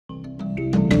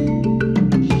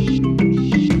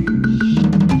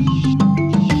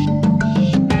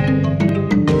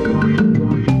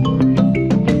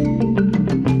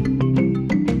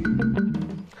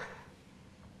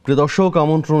প্রিয় দর্শক,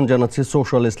 আমন্ত্রণ জানাচ্ছি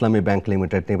সোশ্যাল ইসলামী ব্যাংক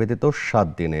লিমিটেড নিবেদিত 7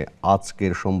 দিনে।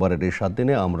 আজকের সোমবারের এই 7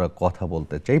 দিনে আমরা কথা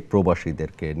বলতে চাই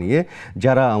প্রবাসীদেরকে নিয়ে,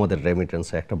 যারা আমাদের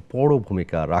রেমিটেন্সে একটা বড়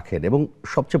ভূমিকা রাখেন এবং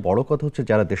সবচেয়ে বড় কথা হচ্ছে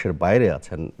যারা দেশের বাইরে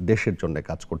আছেন, দেশের জন্য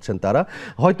কাজ করছেন। তারা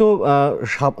হয়তো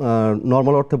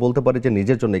নর্মাল অর্থে বলতে পারে যে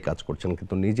নিজের জন্যই কাজ করছেন,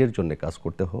 কিন্তু নিজের জন্য কাজ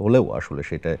করতে হলেও আসলে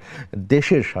সেটা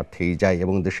দেশের স্বার্থেই যায়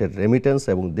এবং দেশের রেমিটেন্স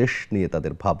এবং দেশ নিয়ে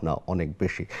তাদের ভাবনা অনেক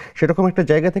বেশি। সেরকম একটা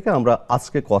জায়গা থেকে আমরা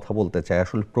আজকে কথা বলতে চাই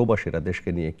আসলে প্রবাসীরা দেশকে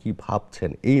নিয়ে কি ভাবছেন,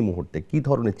 এই মুহূর্তে কি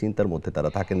ধরনের চিন্তার মধ্যে তারা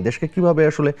থাকেন, দেশকে কিভাবে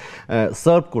আসলে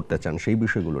সার্ভ করতে চান, সেই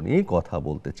বিষয়গুলো নিয়েই কথা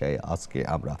বলতে চাই আজকে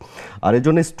আমরা। আর এই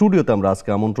জন্য স্টুডিওতে আমরা আজকে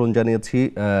আমন্ত্রণ জানিয়েছি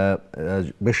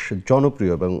বেশ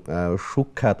জনপ্রিয় এবং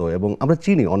সুখ্যাত এবং আমরা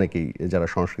চিনি অনেকেই যারা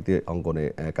সংস্কৃতি অঙ্গনে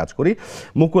কাজ করি,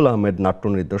 মুকুল আহমেদ, নাট্য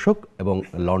নির্দেশক এবং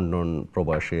লন্ডন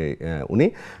প্রবাসে উনি।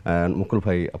 মুকুল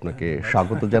ভাই, আপনাকে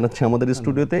স্বাগত জানাচ্ছি আমাদের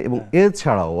স্টুডিওতে। এবং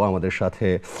এছাড়াও আমাদের সাথে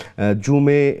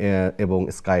জুমে এবং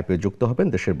স্কাইপে যুক্ত হবেন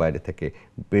দেশের বাইরে থেকে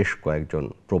বেশ কয়েকজন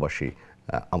প্রবাসী,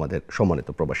 আমাদের সম্মানিত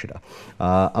প্রবাসীরা।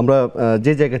 আমরা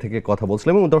যে জায়গা থেকে কথা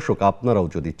বলছিলাম, এবং দর্শক আপনারাও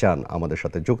যদি চান আমাদের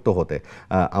সাথে যুক্ত হতে,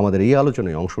 আমাদের এই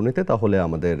আলোচনায় অংশ নিতে, তাহলে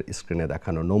আমাদের স্ক্রিনে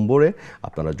দেখানো নম্বরে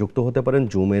আপনারা যুক্ত হতে পারেন।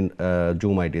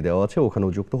 জুম আইডি দেওয়া আছে,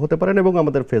 ওখানেও যুক্ত হতে পারেন, এবং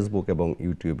আমাদের ফেসবুক এবং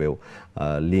ইউটিউবেও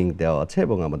লিঙ্ক দেওয়া আছে,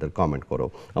 এবং আমাদের কমেন্ট করেও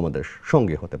আমাদের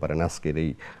সঙ্গে হতে পারেন আজকের এই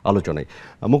আলোচনায়।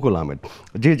 মুকুল আহমেদ,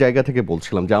 যে জায়গা থেকে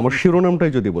বলছিলাম যে আমার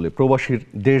শিরোনামটাই যদি বলি প্রবাসীর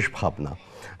দেশ ভাবনা,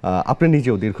 আপনি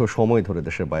নিজেও দীর্ঘ সময় ধরে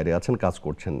দেশের বাইরে আছেন, কাজ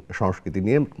করছেন সংস্কৃতি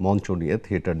নিয়ে, মঞ্চ নিয়ে,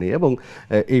 থিয়েটার নিয়ে এবং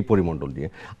এই পরিমণ্ডল নিয়ে।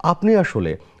 আপনি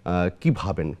আসলে কি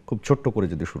ভাবেন, খুব ছোট্ট করে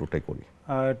যদি শুরুটাই করি?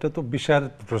 এটা তো বিশাল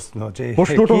প্রশ্ন, যে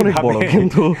প্রশ্নটা অনেক বড়,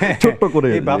 কিন্তু ছোট্ট করে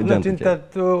ভাবনা চিন্তার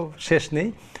তো শেষ নেই।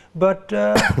 বাট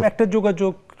একটা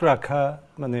যোগাযোগ রাখা,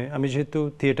 মানে আমি যেহেতু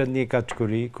থিয়েটার নিয়ে কাজ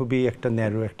করি, খুবই একটা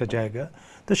ন্যারো একটা জায়গা,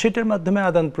 তো সেটার মাধ্যমে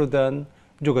আদান প্রদান,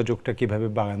 যোগাযোগটা কিভাবে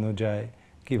বাড়ানো যায়,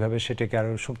 কিভাবে সেটাকে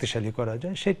আরো শক্তিশালী করা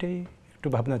যায়, সেটাই একটু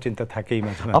ভাবনা চিন্তা থাকেই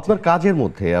মাঝে মাঝে। আপনার কাজের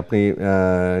মধ্যে আপনি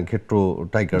ঘেট্রো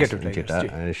টাইগার্স যেটা,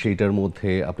 সেইটার মধ্যে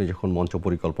আপনি যখন মঞ্চ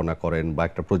পরিকল্পনা করেন বা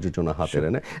একটা প্রযোজনা হাতে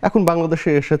নেন, এখন বাংলাদেশে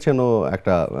এসেছেনও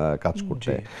একটা কাজ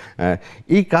করতে,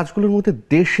 এই কাজগুলোর মধ্যে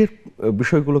দেশের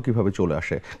বিষয়গুলো কিভাবে চলে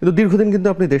আসে? কিন্তু দীর্ঘদিন কিন্তু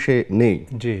আপনি দেশে নেই,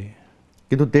 জি,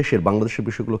 কিন্তু দেশের বাংলাদেশের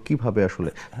বিষয়গুলো কিভাবে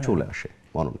আসলে চলে আসে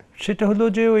মননে? সেটা হলো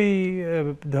যে ওই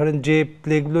ধরেন যে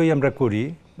প্লেগুলোই আমরা করি,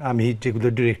 আমি যেগুলো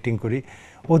ডিরেক্টিং করি,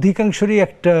 অধিকাংশরই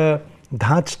একটা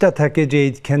ধাঁচটা থাকে যে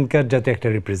এইখানকার যাতে একটা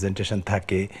রিপ্রেজেন্টেশন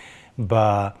থাকে, বা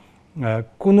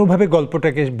কোনোভাবে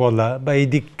গল্পটাকে বলা, বা এই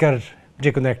দিককার যে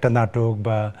কোনো একটা নাটক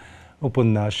বা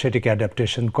উপন্যাস সেটাকে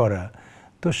অ্যাডাপ্টেশন করা,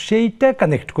 তো সেইটা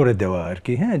কানেক্ট করে দেওয়া আর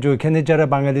কি। হ্যাঁ, যে ওইখানে যারা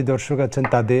বাঙালি দর্শক আছেন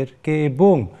তাদেরকে,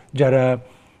 এবং যারা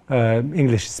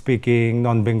ইংলিশ স্পিকিং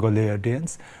নন বেঙ্গলি অডিয়েন্স,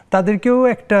 তাদেরকেও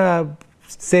একটা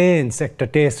সেন্স, একটা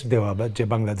টেস্ট দেওয়া, বা যে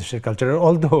বাংলাদেশের কালচারের।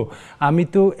 অলদো আমি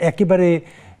তো একেবারে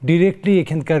ডিরেক্টলি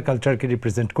এখানকার কালচারকে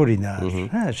রিপ্রেজেন্ট করি না,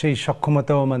 হ্যাঁ, সেই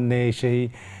সক্ষমতাও আমার নেই, সেই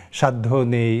সাধ্য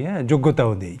নেই, হ্যাঁ,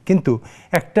 যোগ্যতাও নেই, কিন্তু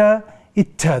একটা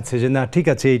ইচ্ছা আছে যে না, ঠিক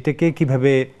আছে, এইটাকে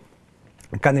কিভাবে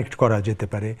কানেক্ট করা যেতে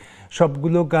পারে।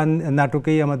 সবগুলো গান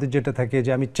নাটকেই আমাদের যেটা থাকে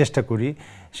যে আমি চেষ্টা করি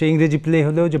সেই ইংরেজি প্লে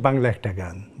হলেও যে বাংলা একটা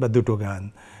গান বা দুটো গান,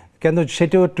 কেন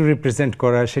সেটাও একটু রিপ্রেজেন্ট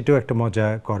করা, সেটাও একটা মজা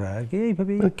করা আর কি।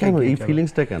 এইভাবেই এই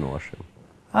ফিলিংসটা কেন আসে?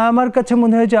 আমার কাছে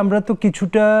মনে হয় যে আমরা তো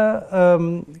কিছুটা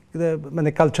মানে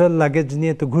কালচারাল লাগেজ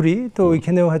নিয়ে তো ঘুরি, তো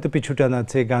ওইখানেও হয়তো পিছু টান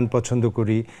আছে, গান পছন্দ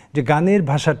করি, যে গানের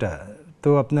ভাষাটা তো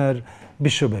আপনার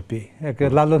বিশ্বব্যাপী।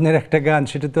 লালনের একটা গান,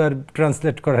 সেটা তো আর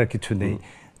ট্রান্সলেট করার কিছু নেই,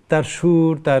 তার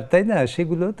সুর, তার, তাই না,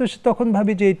 সেগুলো তো তখন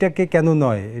ভাবি যে এটাকে কেন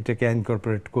নয়, এটাকে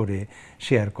ইনকর্পোরেট করে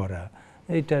শেয়ার করা,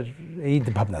 এইটার এই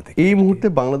ভাবনা থেকে। এই মুহূর্তে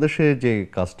বাংলাদেশে যে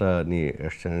কাজটা নিয়ে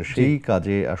এসছেন, সেই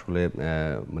কাজে আসলে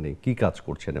মানে কি কাজ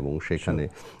করছেন, এবং সেখানে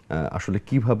আসলে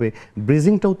কিভাবে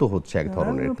ব্রিজিংটাও তো হচ্ছে এক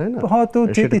ধরনের, তাই না? হয়তো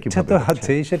ইচ্ছা তো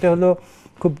আছেই। সেটা হলো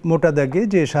খুব মোটা দাগে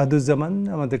যে শাহাদুজ্জামান,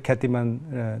 আমাদের খ্যাতিমান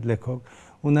লেখক,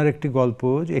 ওনার একটি গল্প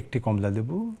একটি কমলা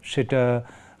লেবু, সেটা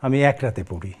আমি এক রাতে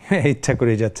পড়ি, ইচ্ছা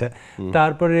করে যাচ্ছে।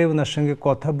 তারপরে ওনার সঙ্গে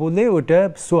কথা বলে ওটা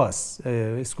সোয়াস,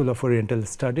 স্কুল অফ ওরিয়েন্টাল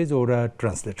স্টাডিজ, ওরা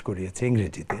ট্রান্সলেট করিয়েছে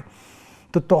ইংরেজিতে।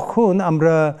 তো তখন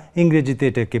আমরা ইংরেজিতে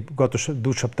এটাকে গত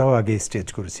 2 সপ্তাহ আগে স্টেজ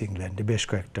করেছি ইংল্যান্ডে, বেশ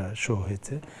কয়েকটা শো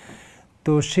হয়েছে।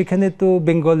 তো সেখানে তো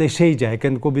বেঙ্গল এসেই যায়,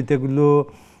 কারণ কবিতাগুলো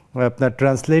আপনার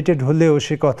ট্রান্সলেটেড হলেও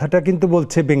সে কথাটা কিন্তু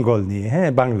বলছে বেঙ্গল নিয়ে, হ্যাঁ,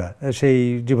 বাংলা, সেই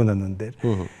জীবনানন্দের।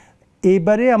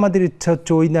 এইবারে আমাদের ইচ্ছা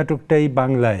হচ্ছে ওই নাটকটাই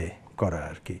বাংলায় করা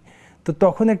আর কি। তো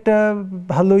তখন একটা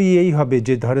ভালো ইয়েই হবে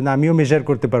যে ধরেন আমিও মেজার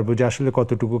করতে পারবো যে আসলে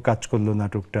কতটুকু কাজ করলো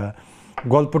নাটকটা,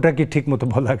 গল্পটা কি ঠিক মতো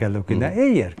বলা গেল কিনা,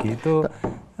 এই আর কি। তো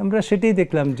আমরা সেটাই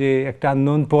দেখলাম যে একটা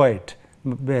আননোন পোয়েট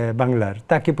বাংলার,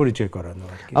 তাকে পরিচয় করানো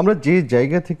আর কি। আমরা যে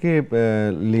জায়গা থেকে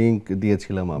লিংক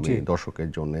দিয়েছিলাম আমি দর্শকের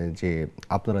জন্য, যে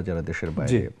আপনারা যারা দেশের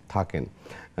বাইরে থাকেন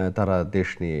তারা দেশ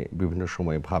নিয়ে বিভিন্ন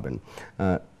সময় ভাবেন,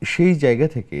 সেই জায়গা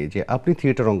থেকে যে আপনি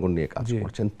থিয়েটার অঙ্গন নিয়ে কাজ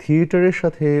করছেন, থিয়েটারের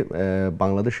সাথে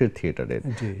বাংলাদেশের থিয়েটারের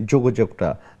যোগাযোগটা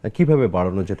কিভাবে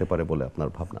বাড়ানো যেতে পারে বলে আপনার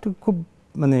ভাবনা? খুব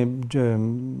মানে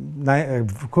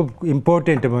খুব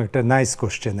ইম্পর্টেন্ট এবং একটা নাইস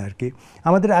কোশ্চেন আর কি।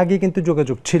 আমাদের আগে কিন্তু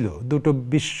যোগাযোগ ছিল, দুটো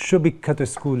বিশ্ববিখ্যাত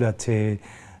স্কুল আছে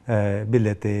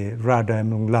বিলেতে, রাডা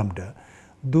এবং লামডা,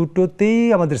 দুটোতেই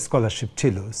আমাদের স্কলারশিপ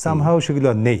ছিল, সামহাও সেগুলো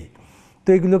নেই। তো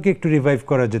এগুলোকে একটু রিভাইভ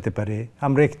করা যেতে পারে,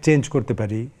 আমরা এক্সচেঞ্জ করতে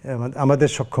পারি আমাদের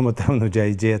সক্ষমতা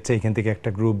অনুযায়ী, যে আচ্ছা এখান থেকে একটা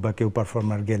গ্রুপ বা কেউ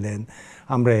পারফর্মার গেলেন,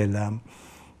 আমরা এলাম,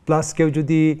 প্লাস কেউ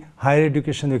যদি হায়ার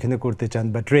এডুকেশন ওইখানে করতে চান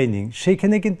বা ট্রেনিং,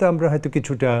 সেইখানে কিন্তু আমরা হয়তো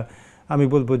কিছুটা, আমি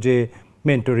বলবো যে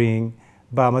মেন্টরিং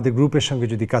বা আমাদের গ্রুপের সঙ্গে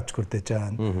যদি কাজ করতে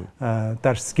চান,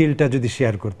 তার স্কিলটা যদি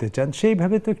শেয়ার করতে চান,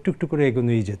 সেইভাবে তো একটু একটু করে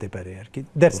এগোনোই যেতে পারে আর কি।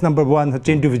 দ্যাটস নাম্বার ওয়ান, হচ্ছে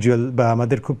ইন্ডিভিজুয়াল বা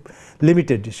আমাদের খুব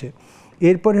লিমিটেড ইসে।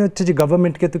 এরপরে হচ্ছে যে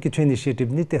গভর্নমেন্টকে তো কিছু ইনিশিয়েটিভ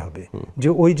নিতে হবে, যে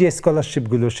ওই যে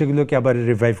স্কলারশিপগুলো সেগুলোকে আবার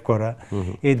রিভাইভ করা,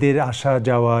 এদের আসা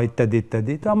যাওয়া ইত্যাদি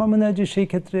ইত্যাদি। তো আমার মনে হয় যে সেই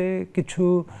ক্ষেত্রে কিছু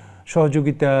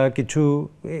সহযোগিতা, কিছু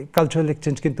কালচারাল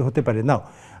এক্সচেঞ্জ কিন্তু হতে পারে। নাও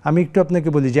আমি একটু আপনাকে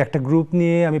বলি যে একটা গ্রুপ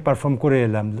নিয়ে আমি পারফর্ম করে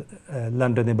এলাম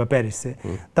লন্ডনে বা প্যারিসে,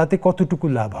 তাতে কতটুকু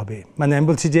লাভ হবে? মানে আমি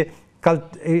বলছি যে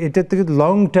এটা থেকে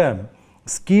লং টার্ম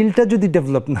স্কিলটা যদি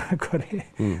ডেভেলপ না করে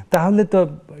তাহলে তো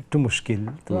একটু মুশকিল।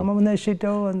 তো আমার মনে হয়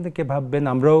সেটাও অনেকে ভাববেন,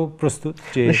 আমরাও প্রস্তুত।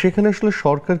 যে সেখানে আসলে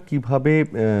সরকার কিভাবে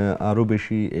আরো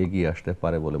বেশি এগিয়ে আসতে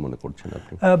পারে বলে মনে করছেন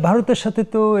আপনি? ভারতের সাথে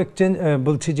তো এক্সচেঞ্জ,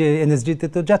 বলছি যে এনএসডিতে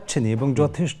তো যাচ্ছেনই, এবং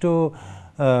যথেষ্ট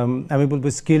আমি বলবো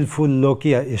স্কিলফুল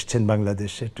লোকই এসছেন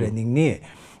বাংলাদেশে ট্রেনিং নিয়ে।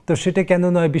 তো সেটা কেন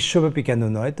নয়, বিশ্বব্যাপী কেন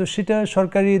নয়? তো সেটা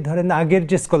সরকারি, ধরেন আগের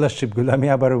যে স্কলারশিপগুলো, আমি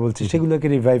আবারও বলছি, সেগুলোকে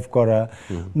রিভাইভ করা,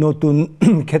 নতুন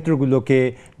ক্ষেত্রগুলোকে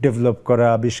ডেভেলপ করা,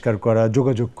 আবিষ্কার করা,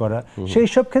 যোগাযোগ করা, সেই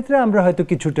সব ক্ষেত্রে আমরা হয়তো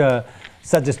কিছুটা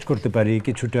সাজেস্ট করতে পারি,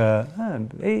 কিছুটা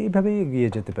এইভাবেই এগিয়ে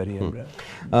যেতে পারি আমরা।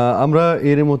 আমরা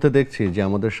এর মধ্যে দেখছি যে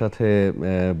আমাদের সাথে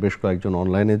বেশ কয়েকজন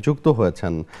অনলাইনে যুক্ত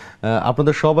হয়েছেন।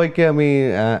 আপনাদের সবাইকে আমি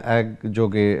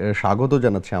একযোগে স্বাগত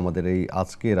জানাচ্ছি আমাদের এই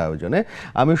আজকের আয়োজনে।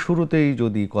 আমি শুরুতেই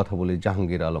যদি কথা বলি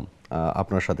জাহাঙ্গীর আলম,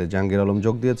 আপনার সাথে জাহাঙ্গীর আলম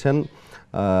যোগ দিয়েছেন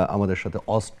আমাদের সাথে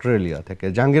অস্ট্রেলিয়া থেকে।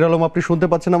 জাহাঙ্গীর আলম, আপনি শুনতে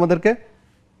পাচ্ছেন আমাদেরকে?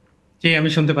 জি, আমি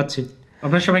শুনতে পাচ্ছি।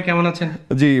 আপনারা সবাই কেমন আছেন?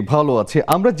 জি, ভালো আছি।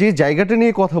 আমরা যে জায়গাটা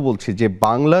নিয়ে কথা বলছি, যে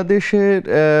বাংলাদেশের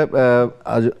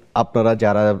আপনারা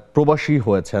যারা প্রবাসী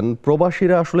হয়েছেন,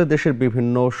 প্রবাসীরা আসলে দেশের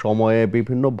বিভিন্ন সময়ে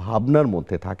বিভিন্ন ভাবনার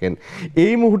মধ্যে থাকেন।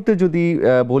 এই মুহূর্তে যদি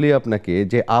বলি আপনাকে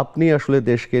যে আপনি আসলে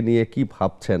দেশকে নিয়ে কি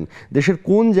ভাবছেন, দেশের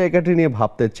কোন জায়গাটি নিয়ে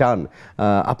ভাবতে চান,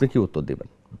 আপনি কি উত্তর দিবেন?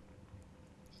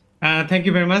 থ্যাংক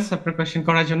ইউ ভেরি মাচ আপনার কোয়েশ্চেন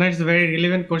করার জন্য। It's very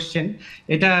relevant question.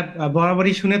 এটা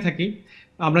বরাবরই শুনে থাকি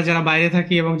আমরা যারা বাইরে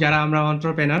থাকি এবং যারা আমরা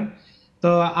এন্টারপ্রেনার। তো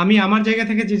আমি আমার জায়গা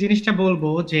থেকে যে জিনিসটা বলবো,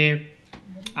 যে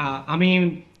আমি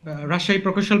রাজশাহী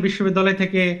প্রকৌশল বিশ্ববিদ্যালয়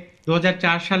থেকে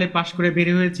 2004 সালে পাশ করে বের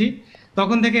হয়েছি।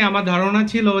 তখন থেকে আমার ধারণা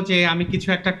ছিল যে আমি কিছু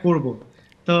একটা করব।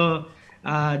 তো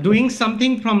ডুইং সামথিং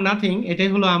ফ্রম নাথিং, এটাই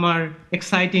হলো আমার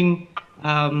এক্সাইটিং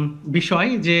বিষয়,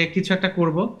 যে কিছু একটা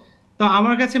করব। তো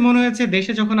আমার কাছে মনে হয়েছে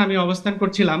দেশে যখন আমি অবস্থান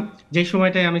করছিলাম, যে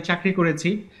সময়টায় আমি চাকরি করেছি,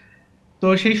 তো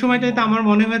সেই সময়টাতে আমার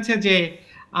মনে হয়েছে যে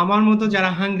আমার মতো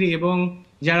যারা হাংরি এবং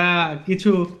যারা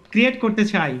কিছু ক্রিয়েট করতে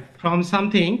চাই ফ্রম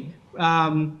সামথিং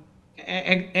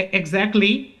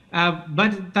এক্স্যাক্টলি,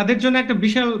 বাট তাদের জন্য একটা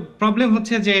বিশাল প্রবলেম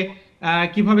হচ্ছে যে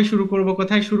কিভাবে শুরু করব,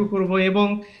 কোথায় শুরু করব, এবং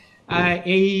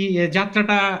এই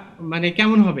যাত্রাটা মানে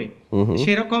কেমন হবে।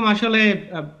 সেরকম আসলে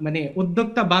মানে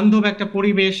উদ্যোক্তা বান্ধব একটা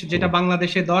পরিবেশ যেটা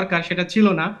বাংলাদেশে দরকার, সেটা ছিল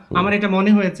না আমার এটা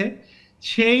মনে হয়েছে।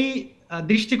 সেই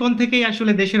দৃষ্টিকোণ থেকেই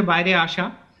আসলে দেশের বাইরে আসা।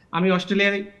 আমি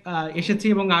অস্ট্রেলিয়ায় এসেছি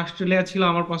এবং অস্ট্রেলিয়া ছিল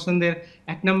আমার পছন্দের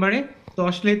 1 নম্বরে। তো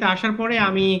অস্ট্রেলিয়াতে আসার পরে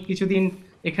আমি কিছুদিন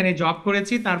এখানে জব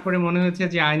করেছি, তারপরে মনে হয়েছে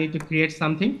যে I need to create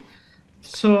something.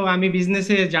 So আমি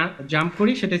বিজনেসে জাম্প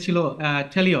করি, সেটা ছিল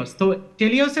টেলিওস। তো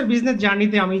টেলিওসের বিজনেস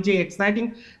জার্নিতে আমি যে এক্সাইটিং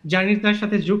জার্নিটার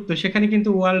সাথে যুক্ত, সেখানে কিন্তু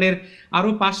ওয়ার্ল্ডের আরো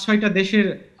 5-6টা দেশের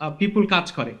পিপুল কাজ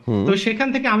করে। তো সেখান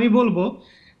থেকে আমি বলবো,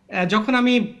 যখন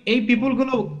আমি এই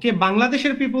পিপুলগুলোকে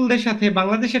বাংলাদেশের পিপুলদের সাথে,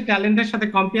 বাংলাদেশের ট্যালেন্টের সাথে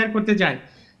কম্পেয়ার করতে যাই,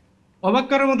 অবাক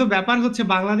করার মতো ব্যাপার হচ্ছে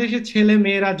বাংলাদেশের ছেলে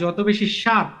মেয়েরা যত বেশি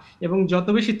শার্প এবং যত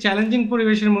বেশি চ্যালেঞ্জিং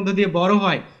পরিবেশের মধ্যে দিয়ে বড়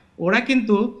হয়, ওরা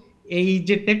কিন্তু এই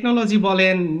যে টেকনোলজি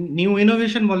বলেন, নিউ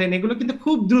ইনোভেশন বলেন, এগুলো কিন্তু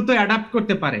খুব দ্রুত অ্যাডাপ্ট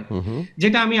করতে পারে,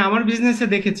 যেটা আমি আমার বিজনেসে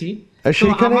দেখেছি।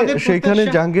 সেইখানে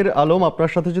জাহাঙ্গীর আলম,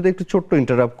 আপনার সাথে যদি একটু ছোট্ট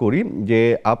ইন্টারাপ্ট করি, যে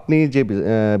আপনি যে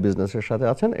বিজনেসের সাথে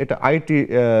আছেন এটা আইটি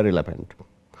রিলেভেন্ট,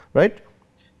 রাইট?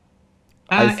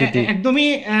 একদমই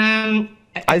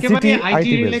একেবারে আইসিটি আইটি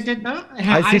আইটি রিলেটেড না,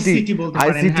 হ্যাঁ আইসিটি বলতে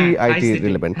পারেন, আইসিটি হ্যাঁ আইটি আইসিটি,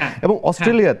 রিলেভেন্ট। হ্যাঁ এবং হ্যাঁ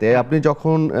অস্ট্রেলিয়াতে হ্যাঁ।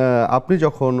 আপনি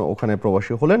যখন ওখানে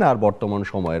প্রবাসী হলেন আর বর্তমান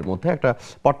সময়ের মধ্যে একটা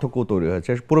পার্থক্য তৈরি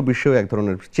হয়েছে, পুরো বিশ্বেও এক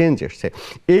ধরনের চেঞ্জ এসছে।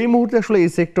 এই মুহূর্তে আসলে এই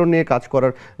সেক্টর নিয়ে কাজ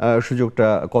করার সুযোগটা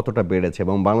কতটা বেড়েছে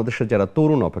এবং বাংলাদেশের যারা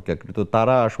তরুণ অপেক্ষাকৃত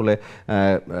তারা আসলে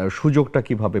সুযোগটা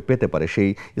কিভাবে পেতে পারে, সেই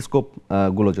স্কোপ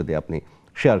গুলো যদি আপনি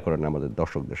শেয়ার করেন আমাদের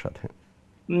দর্শকদের সাথে।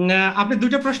 আপনি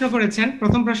দুটো প্রশ্ন করেছেন।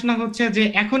 প্রথম প্রশ্ন হচ্ছে যে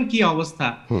এখন কি অবস্থা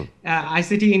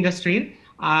আইসিটি ইন্ডাস্ট্রির,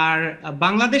 আর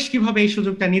বাংলাদেশ কিভাবে এই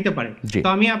সুযোগটা নিতে পারে। তো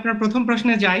আমি আপনার প্রথম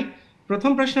প্রশ্নে যাই।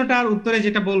 প্রথম প্রশ্নটার উত্তরে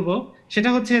যেটা বলবো সেটা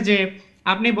হচ্ছে যে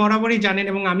আপনি বরাবরই জানেন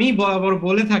এবং আমি বরাবর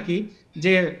বলে থাকি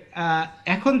যে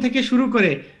এখন থেকে শুরু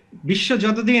করে বিশ্ব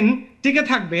যতদিন টিকে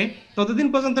থাকবে ততদিন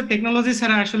পর্যন্ত টেকনোলজি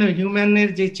ছাড়া আসলে হিউম্যানের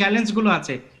যে চ্যালেঞ্জগুলো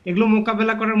আছে এগুলো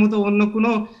মোকাবেলা করার মতো অন্য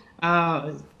কোনো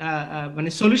মানে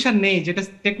সলিউশন নেই যেটা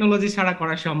টেকনোলজি ছাড়া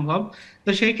করা সম্ভব। তো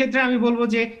সেই ক্ষেত্রে আমি বলবো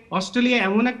যে অস্ট্রেলিয়া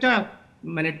এমন একটা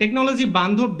মানে টেকনোলজি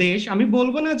বান্ধব দেশ। আমি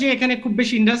বলবো না যে এখানে খুব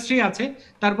বেশি ইন্ডাস্ট্রি আছে,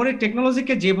 তারপরে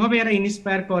টেকনোলজিকে যেভাবে এরা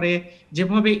ইন্সপায়ার করে,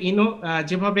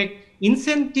 যেভাবে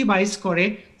ইনসেন্টিভাইজ করে,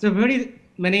 ভেরি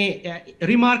মানে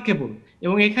রিমার্কেবল।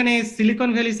 এবং এখানে সিলিকন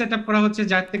ভ্যালি সেট আপ করা হচ্ছে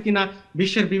যাতে কিনা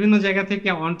বিশ্বের বিভিন্ন জায়গা থেকে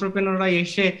এন্টারপ্রেনাররা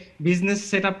এসে বিজনেস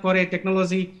সেট আপ করে,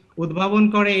 টেকনোলজি উদ্ভাবন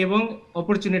করে এবং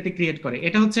অপরচুনিটি ক্রিয়েট করে।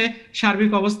 এটা হচ্ছে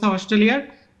সার্বিক অবস্থা অস্ট্রেলিয়ার,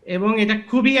 এবং এটা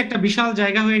খুবই একটা বিশাল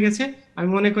জায়গা হয়ে গেছে আমি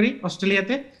মনে করি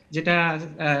অস্ট্রেলিয়াতে, যেটা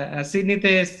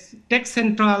সিডনিতে টেক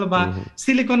সেন্ট্রাল বা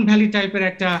সিলিকন ভ্যালি টাইপের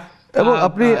একটা। এবং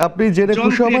আপনি জেনে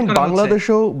খুশি হবেন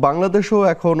বাংলাদেশেও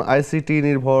এখন আইসিটি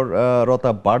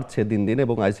নির্ভরতা বাড়ছে দিন দিন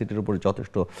এবং আইসিটির উপর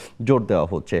যথেষ্ট জোর দেওয়া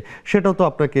হচ্ছে, সেটাও তো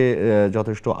আপনাকে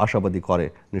যথেষ্ট আশাবাদী করে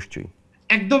নিশ্চয়ই।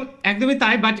 একদমই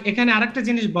তাই। বাট এখানে আরেকটা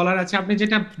জিনিস বলার আছে। আপনি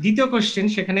যেটা দ্বিতীয় কোশ্চেন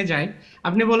সেখানে যাই,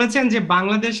 আপনি বলেছেন যে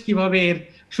বাংলাদেশ কিভাবে এর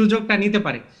সুযোগটা নিতে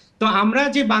পারে। তো আমরা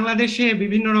যে বাংলাদেশে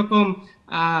বিভিন্ন রকম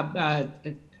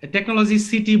টেকনোলজি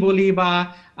সিটি বলি বা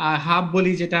হাব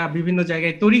বলি, যেটা বিভিন্ন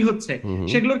জায়গায় তৈরি হচ্ছে,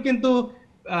 সেগুলোর কিন্তু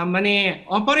মানে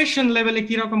অপারেশন লেভেলে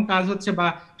কিরকম কাজ হচ্ছে বা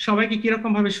সবাইকে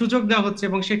কিরকম ভাবে সুযোগ দেওয়া হচ্ছে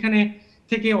এবং সেখানে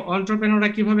থেকে এন্টারপ্রেনাররা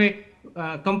কিভাবে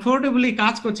কমফোর্টেবলি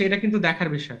কাজ করছে, এটা কিন্তু দেখার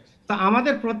বিষয়। তো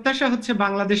আমাদের প্রত্যাশা হচ্ছে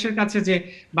বাংলাদেশের কাছে যে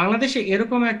বাংলাদেশে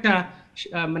এরকম একটা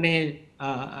মানে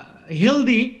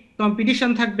হেলদি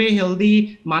কম্পিটিশন থাকবে, হেলদি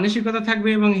মানসিকতা থাকবে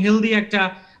এবং হেলদি একটা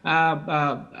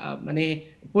মানে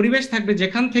পরিবেশ থাকবে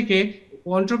যেখান থেকে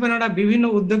এন্টারপ্রেনাররা বিভিন্ন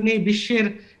উদ্যোগ নিয়ে বিশ্বের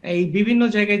এই বিভিন্ন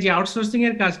জায়গায় যে আউটসোর্সিং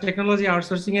এর কাজ, টেকনোলজি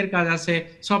আউটসোর্সিং এর কাজ আছে,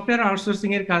 সফটওয়্যার আউটসোর্সিং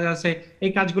এর কাজ আছে,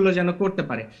 এই কাজগুলো যেন করতে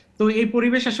পারে। তো এই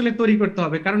পরিবেশ আসলে তৈরি করতে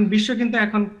হবে, কারণ বিশ্ব কিন্তু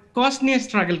এখন কস্ট নিয়ে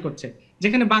স্ট্রাগল করছে,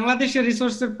 যেখানে বাংলাদেশের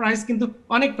রিসোর্সের প্রাইস কিন্তু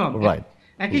অনেক কম।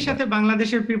 একই সাথে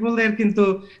বাংলাদেশের পিপলদের কিন্তু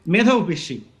মেধাও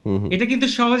বেশি। এটা কিন্তু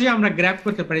সহজে আমরা গ্র্যাব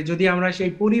করতে পারি যদি আমরা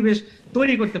সেই পরিবেশ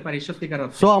তৈরি করতে পারি সত্যিকার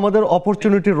অর্থে। সো আমাদের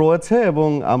অপরচুনিটি রয়েছে এবং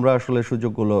আমরা আসলে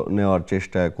সুযোগগুলো নেওয়ার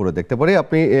চেষ্টা করে দেখতে পারি।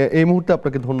 আপনি এই মুহূর্তে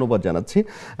আপনাকে ধন্যবাদ জানাচ্ছি।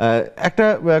 একটা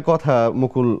কথা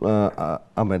মুকুল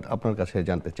আহমেদ আপনার কাছে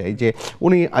জানতে চাই যে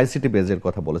উনি আইসিটি বেজের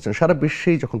কথা বলেছেন। সারা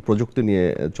বিশ্বেই যখন প্রযুক্তি নিয়ে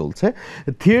চলছে,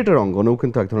 থিয়েটার অঙ্গনেও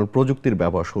কিন্তু এক ধরনের প্রযুক্তির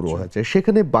ব্যবহার শুরু হয়েছে।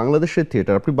 সেখানে বাংলাদেশের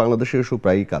থিয়েটার, আপনি বাংলাদেশে এসে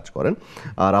প্রায়ই কাজ করেন,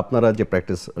 আর আপনারা যে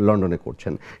প্র্যাকটিস লন্ডনে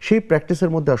করছেন, সেই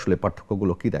প্র্যাকটিসের মধ্যে আসলে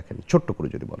পার্থক্যগুলো কি দেখেন, ছোট্ট করে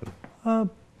যদি বলেন।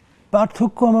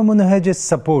 পার্থক্য আমার মনে হয় যে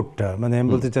সাপোর্টটা, মানে আমি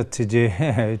বলতে চাচ্ছি যে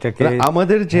এটাকে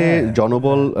আমাদের যে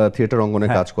জনবল থিয়েটার অঙ্গনে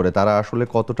কাজ করে তারা আসলে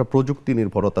কতটা প্রযুক্তি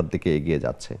নির্ভরতার দিকে এগিয়ে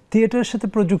যাচ্ছে। থিয়েটারের সাথে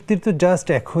প্রযুক্তির তো জাস্ট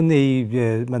এখন এই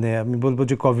মানে আমি বলবো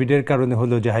যে কোভিডের কারণে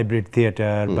হলো যে হাইব্রিড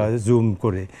থিয়েটার বা জুম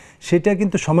করে, সেটা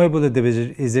কিন্তু সময় বলে দেবে যে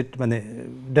ইজ ইট মানে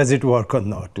does it work or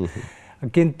not.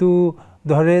 কিন্তু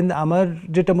ধরেন আমার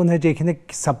যেটা মনে হয় যে এখানে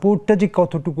সাপোর্টটা যে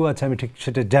কতটুকু আছে আমি ঠিক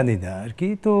সেটা জানি না আর কি।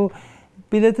 তো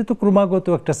বিলাতে তো ক্রমাগত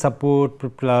একটা সাপোর্ট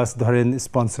প্লাস ধরেন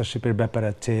স্পন্সরশিপের ব্যাপার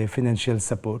আছে, ফিনান্সিয়াল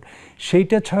সাপোর্ট,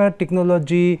 সেইটা ছাড়া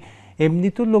টেকনোলজি এমনি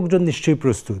তো লোকজন নিশ্চয়ই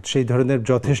প্রস্তুত, সেই ধরনের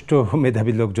যথেষ্ট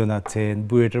মেধাবী লোকজন আছেন।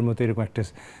 বুয়েটের মতো এরকম একটা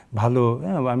ভালো,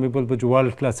 আমি বলবো যে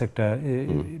ওয়ার্ল্ড ক্লাস একটা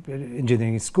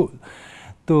ইঞ্জিনিয়ারিং স্কুল।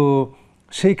 তো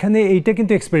সেইখানে এইটা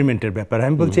কিন্তু এক্সপেরিমেন্টের ব্যাপার।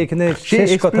 আমি বলছি এখানে শেষ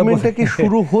কথা বলতে কি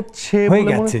শুরু হচ্ছে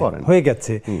হয়ে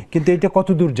গেছে, কিন্তু এটা কত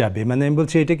দূর যাবে, মানে আমি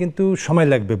বলছি এটা কিন্তু সময়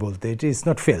লাগবে বলতে। ইট ইজ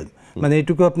নট ফিল্ম, মানে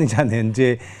এটুকু আপনি জানেন যে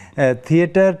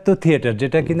থিয়েটার তো থিয়েটার,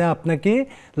 যেটা কিনা আপনাকে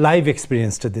লাইভ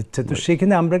এক্সপিরিয়েন্সটা দিচ্ছে। তো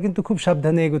সেখানে আমরা কিন্তু খুব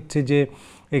সাবধানে এগোচ্ছি যে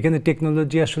এখানে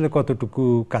টেকনোলজি আসলে কতটুকু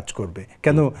কাজ করবে,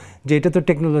 কেন যে এটা তো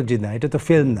টেকনোলজি না, এটা তো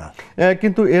ফিল্ম না।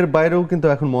 কিন্তু এর বাইরেও কিন্তু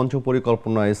এখন মঞ্চ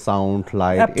পরিকল্পনায় সাউন্ড,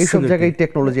 লাইট, এইসব জায়গায়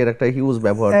টেকনোলজির একটা হিউজ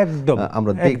ব্যবহার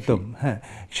আমরা দেখি। হ্যাঁ,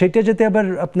 সেটা যাতে আবার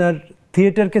আপনার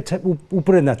থিয়েটারকে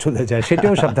উপরে না চলে যায়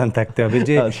সেটাও সাবধান থাকতে হবে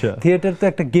যে থিয়েটার তো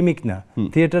একটা গিমিক না,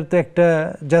 থিয়েটার তো একটা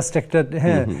জাস্ট একটা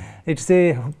ইটস এ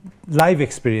লাইভ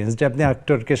এক্সপিরিয়েন্স যে আপনি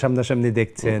অ্যাক্টরকে সামনাসামনি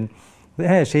দেখছেন,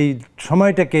 হ্যাঁ সেই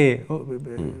সময়টাকে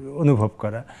অনুভব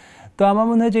করা। তো আমার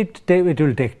মনে হয় যে ইট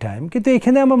উইল টেক টাইম, কিন্তু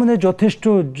এখানে আমার মনে হয় যথেষ্ট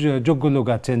যোগ্য লোক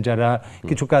আছেন যারা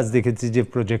কিছু কাজ দেখেছি, যে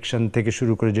প্রজেকশন থেকে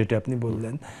শুরু করে যেটা আপনি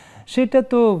বললেন, সেটা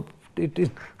তো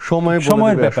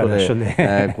সময়ের ব্যাপার আসলে।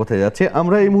 কোথায় যাচ্ছে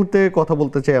আমরা এই মুহূর্তে কথা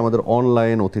বলতে চাই আমাদের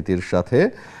অনলাইন অতিথির সাথে।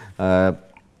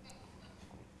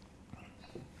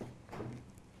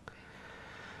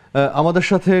 আমাদের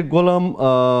সাথে গোলাম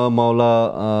মাওলা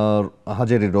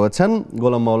হাজিরি রয়েছেন।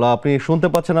 গোলাম মাওলা, আপনি শুনতে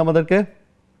পাচ্ছেন আমাদেরকে?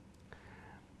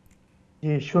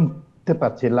 শুনতে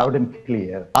পাচ্ছি, লাউড এন্ড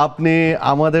ক্লিয়ার। আপনি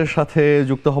আমাদের সাথে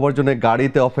যুক্ত হওয়ার জন্য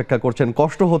গাড়িতে অপেক্ষা করছেন,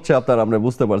 কষ্ট হচ্ছে আপনার, আমরা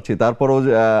বুঝতে পারছি। তারপরেও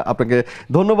আপনাকে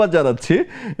ধন্যবাদ জানাচ্ছি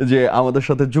যে আমাদের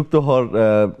সাথে যুক্ত হওয়ার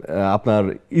আপনার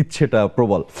ইচ্ছেটা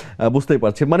প্রবল, বুঝতেই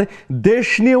পারছি। মানে দেশ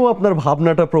নিয়েও আপনার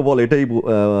ভাবনাটা প্রবল, এটাই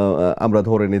আমরা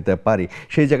ধরে নিতে পারি।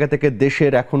 সেই জায়গা থেকে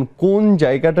দেশের এখন কোন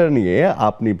জায়গাটা নিয়ে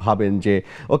আপনি ভাবেন যে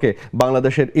ওকে,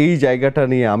 বাংলাদেশের এই জায়গাটা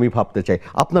নিয়ে আমি ভাবতে চাই,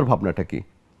 আপনার ভাবনাটা কি?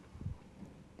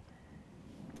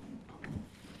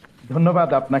 ধন্যবাদ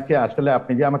আপনাকে। আসলে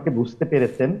আপনি যে আমাকে বুঝতে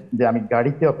পেরেছেন যে আমি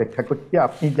গাড়িতে অপেক্ষা করছি।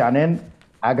 আপনি জানেন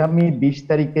আগামী 20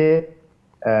 তারিখে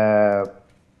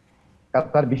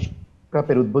কাতার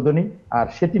বিশ্বকাপের উদ্বোধনী, আর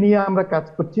সেটি নিয়ে আমরা কাজ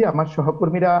করছি। আমার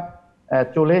সহকর্মীরা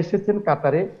চলে এসেছেন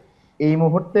কাতারে। এই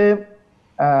মুহূর্তে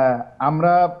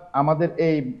আমরা আমাদের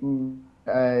এই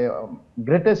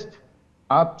greatest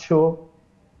art show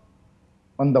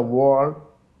on the world,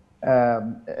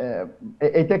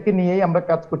 এটাকে নিয়েই আমরা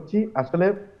কাজ করছি। আসলে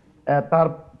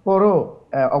তারপরও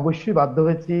অবশ্যই বাধ্য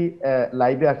হয়েছি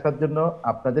লাইভে আসার জন্য।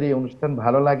 আপনাদের এই অনুষ্ঠান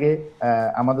ভালো লাগে,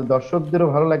 আমাদের দর্শকদেরও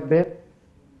ভালো লাগবে।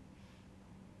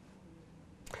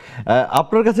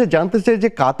 আপনার কাছে জানতে চাই যে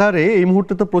কাতারে এই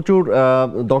মুহূর্তে তো প্রচুর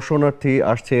দর্শনার্থী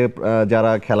আসছে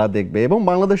যারা খেলা দেখবে, এবং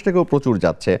বাংলাদেশ থেকেও প্রচুর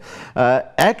যাচ্ছে।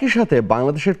 একই সাথে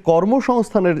বাংলাদেশের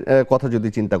কর্মসংস্থানের কথা যদি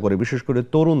চিন্তা করি, বিশেষ করে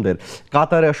তরুণদের,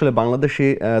 কাতারে আসলে বাংলাদেশি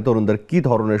তরুণদের কি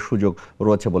ধরনের সুযোগ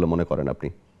রয়েছে বলে মনে করেন আপনি?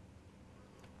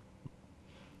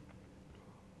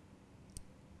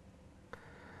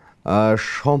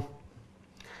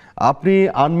 আপনি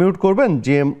আনমিউট করবেন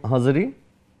জি এম হাজারি।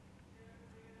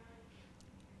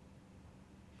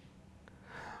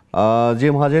 জি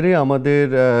এম হাজারি, আমাদের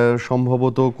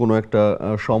সম্ভবত কোনো একটা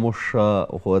সমস্যা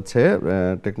হয়েছে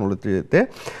টেকনোলজিতে।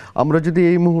 আমরা যদি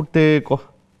এই মুহূর্তে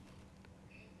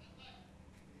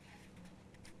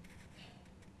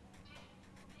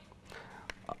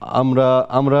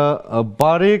আমরা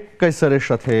বারেক কাইসারের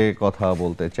সাথে কথা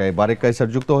বলতে চাই। বারেক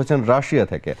কাইসার যুক্ত হয়েছেন রাশিয়া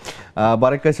থেকে।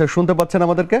 বারেক কাইসার, শুনতে পাচ্ছেন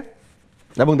আমাদেরকে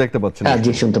এবং দেখতে পাচ্ছেন?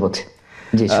 জি, শুনতে পাচ্ছি।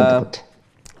 জি, শুনতে পাচ্ছি।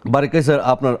 বারেক কাইসার,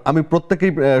 আমি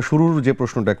প্রত্যেকেই শুরুর যে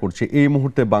প্রশ্নটা করছি, এই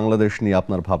মুহূর্তে বাংলাদেশ নিয়ে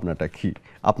আপনার ভাবনাটা কি?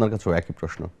 আপনার কাছেও একই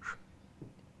প্রশ্ন।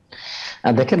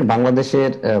 দেখেন,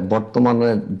 বাংলাদেশের বর্তমানে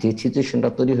যে সিচুয়েশনটা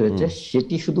তৈরি হয়েছে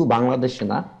সেটি শুধু বাংলাদেশে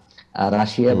না,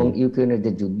 রাশিয়া এবং ইউক্রেনের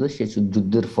যে যুদ্ধ, সেই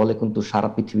যুদ্ধের ফলে কিন্তু সারা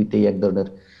পৃথিবীতেই এক ধরনের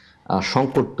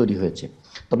সংকট তৈরি হয়েছে।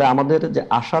 তবে আমাদের যে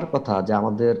আশার কথা, যে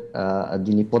আমাদের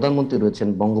যিনি প্রধানমন্ত্রী রয়েছেন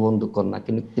বঙ্গবন্ধু কন্যা,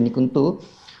 তিনি কিন্তু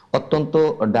অত্যন্ত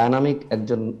ডায়নামিক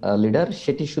একজন লিডার।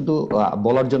 সেটি শুধু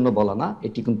বলার জন্য বলা না,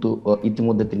 এটি কিন্তু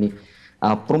ইতিমধ্যে তিনি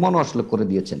প্রমাণও আসলে করে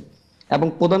দিয়েছেন। এবং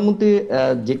প্রধানমন্ত্রী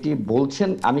যেটি বলছেন,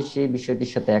 আমি সেই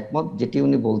বিষয়টির সাথে একমত। যেটি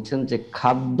উনি বলছেন যে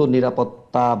খাদ্য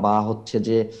নিরাপত্তা, বা হচ্ছে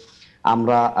যে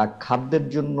আমরা খাদ্যের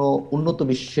জন্য উন্নত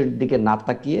বিশ্বের দিকে না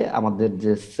তাকিয়ে আমাদের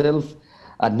যে সেলফ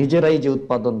নিজেরাই যে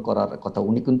উৎপাদন করার কথা,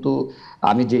 উনি কিন্তু,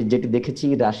 আমি যেটি দেখেছি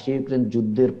রাশিয়া ইউক্রেন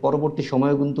যুদ্ধের পরবর্তী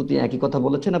সময়ে কিন্তু তিনি একই কথা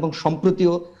বলেছেন। এবং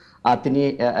সম্প্রতিও তিনি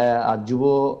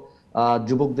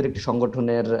যুবকদের একটি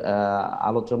সংগঠনের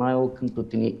আলোচনায়ও কিন্তু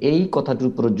তিনি এই কথাটির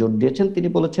উপর জোর দিয়েছেন। তিনি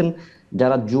বলেছেন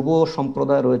যারা যুব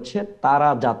সম্প্রদায় রয়েছে তারা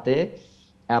যাতে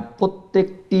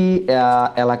প্রত্যেকটি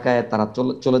এলাকায় তারা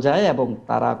চলে যায়, এবং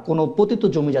তারা কোনো পতিত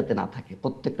জমি যাতে না থাকে,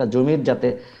 প্রত্যেকটা জমির যাতে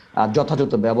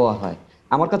যথাযথ ব্যবহার হয়।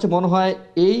 আমার কাছে মনে হয়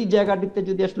এই জায়গাটিতে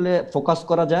যদি আসলে ফোকাস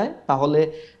করা যায়, তাহলে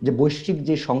যে বৈশ্বিক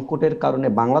যে সংকটের কারণে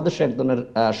বাংলাদেশ এক ধরনের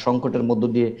সংকটের মধ্য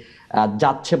দিয়ে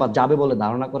যাচ্ছে বা যাবে বলে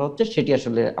ধারণা করা হচ্ছে, সেটি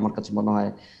আসলে আমার কাছে মনে হয়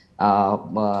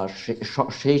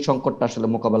সেই সংকটটা আসলে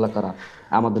মোকাবেলা করা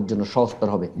আমাদের জন্য সহজতর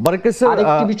হবে।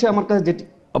 আরেকটি বিষয় আমার কাছে যেটি,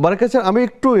 বারেক স্যার, আমি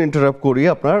একটু ইন্টারাপ্ট করি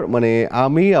আপনার,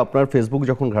 আমি আপনার ফেসবুক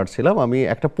যখন ঘাঁটছিলাম, আমি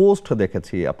একটা পোস্ট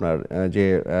দেখেছি আপনার, যে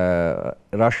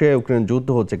রাশিয়া ইউক্রেন যুদ্ধ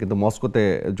হচ্ছে কিন্তু মস্কোতে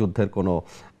যুদ্ধের কোনো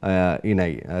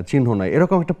নাই, চিহ্ন নাই,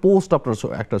 এরকম একটা পোস্ট আপনার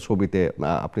একটা ছবিতে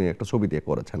আপনি একটা ছবি দিয়ে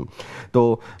করেছেন। তো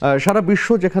সারা বিশ্ব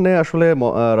যেখানে আসলে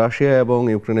রাশিয়া এবং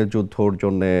ইউক্রেনের যুদ্ধর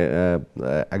জন্য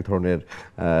এক ধরনের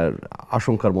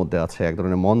আশঙ্কার মধ্যে আছে, এক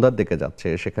ধরনের মন্দার দিকে যাচ্ছে,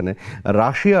 সেখানে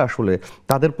রাশিয়া আসলে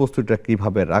তাদের প্রস্তুতিটা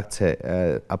কিভাবে রাখছে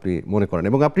আপনি মনে করেন?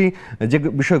 এবং আপনি যে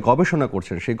বিষয়ে গবেষণা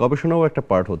করছেন সেই গবেষণাও একটা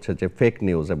পার্ট হচ্ছে যে ফেক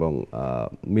নিউজ এবং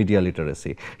মিডিয়া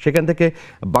লিটারেসি। সেখান থেকে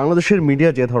বাংলাদেশের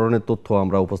মিডিয়া যে ধরনের তথ্য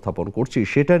আমরা উপস্থাপন করছি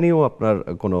সেটা নিয়েও আপনার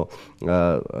কোনো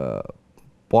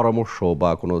পরামর্শ বা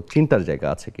কোনো চিন্তার জায়গা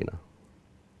আছে কিনা?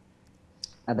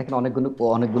 দেখেন,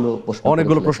 অনেকগুলো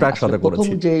প্রশ্ন একসাথে করেছি।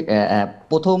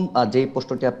 প্রথম যে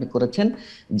প্রশ্নটি আপনি করেছেন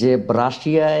যে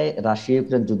রাশিয়া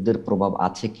ইউক্রেন যুদ্ধের প্রভাব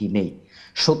আছে কি নেই,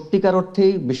 সত্যিকার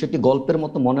অর্থেই বিষয়টি গল্পের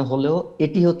মতো মনে হলেও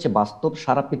এটি হচ্ছে বাস্তব।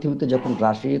 সারা পৃথিবীতে যখন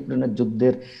রাশিয়া ইউক্রেনের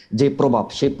যুদ্ধের যে প্রভাব,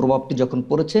 সেই প্রভাবটি যখন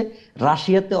পড়েছে,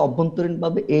 রাশিয়াতে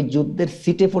অভ্যন্তরীণভাবে এই যুদ্ধের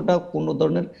সিটে ফোটা কোনো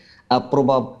ধরনের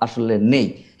প্রভাব আসলে নেই।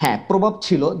 হ্যাঁ, প্রভাব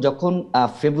ছিল যখন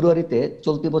ফেব্রুয়ারিতে,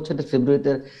 চলতি বছরের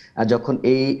ফেব্রুয়ারিতে যখন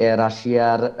এই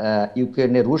রাশিয়ার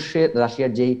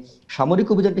যেই সামরিক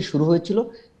অভিযানটি শুরু হয়েছিল,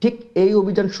 ঠিক এই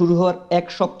অভিযান শুরু হওয়ার এক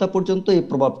সপ্তাহ পর্যন্ত এই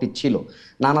প্রভাবটি ছিল।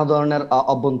 নানা ধরনের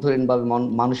অভ্যন্তরীণভাবে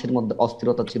মানুষের মধ্যে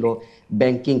অস্থিরতা ছিল,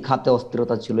 ব্যাংকিং খাতে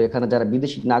অস্থিরতা ছিল, এখানে যারা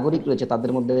বিদেশি নাগরিক রয়েছে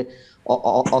তাদের মধ্যে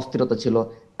অস্থিরতা ছিল,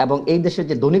 এবং এই দেশের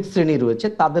যে ধনিক শ্রেণী রয়েছে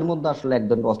তাদের মধ্যে আসলে এক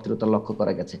ধরনের অস্থিরতা লক্ষ্য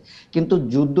করা গেছে। কিন্তু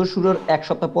যুদ্ধ শুরুর এক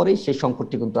সপ্তাহ পরেই সেই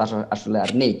সংকটটি কিন্তু আসলে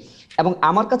আর নেই। এবং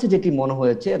আমার কাছে যেটি মনে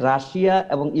হয়েছে, রাশিয়া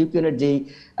এবং ইউক্রেনের যেই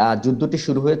যুদ্ধটি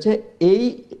শুরু হয়েছে,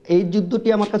 এই যুদ্ধটি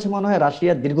আমার কাছে মনে হয়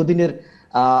রাশিয়া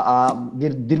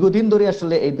দীর্ঘদিন ধরে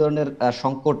আসলে এই ধরনের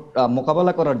সংকট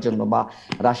মোকাবেলা করার জন্য, বা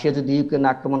রাশিয়া যদি ইউক্রেন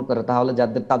আক্রমণ করে তাহলে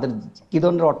তাদের কি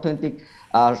ধরনের অর্থনৈতিক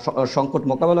সংকট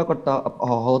মোকাবেলা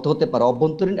হতে পারে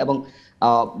অভ্যন্তরীণ এবং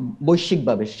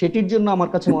বৈশ্বিকভাবে, সেটির জন্য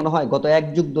আমার কাছে মনে হয় গত এক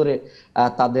যুগ ধরে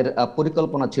তাদের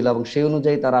পরিকল্পনা ছিল, এবং সেই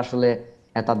অনুযায়ী তারা আসলে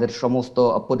তাদের সমস্ত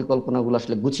পরিকল্পনাগুলো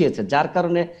আসলে গুছিয়েছে, যার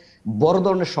কারণে বড়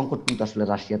ধরনের সংকট কিন্তু আসলে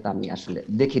রাশিয়াতে আমি আসলে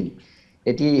দেখিনি।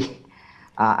 এটি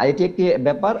একটি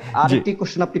ব্যাপার। আর একটি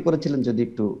কোশ্চেন আপনি করেছিলেন, যদি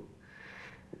একটু।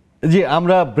 জি,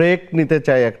 আমরা ব্রেক নিতে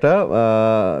চাই একটা,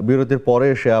 বিরতির পরে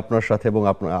এসে আপনার সাথে এবং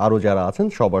আরো যারা আছেন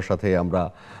সবার সাথে আমরা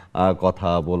কথা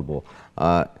বলবো।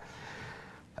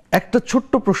 একটা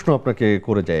ছোট্ট প্রশ্ন আপনাকে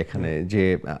করে যায় এখানে, যে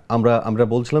আমরা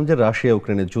বলছিলাম যে রাশিয়া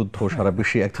ইউক্রেনের যুদ্ধ সারা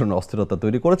বিশ্বে এক ধরনের অস্থিরতা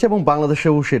তৈরি করেছে এবং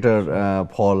বাংলাদেশেও সেটার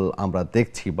ফল আমরা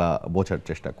দেখছি বা বোঝার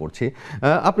চেষ্টা করছি।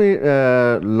 আপনি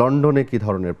লন্ডনে কি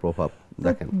ধরনের প্রভাব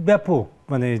দেখেন? ব্যাপক,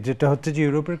 মানে যেটা হচ্ছে যে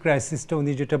ইউরোপের ক্রাইসিসটা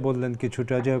উনি যেটা বললেন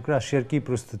কিছুটা, যে রাশিয়ার কি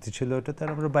প্রস্তুতি ছিল ওটা তার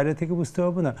আমরা বাইরে থেকে বুঝতে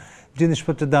পারবো না।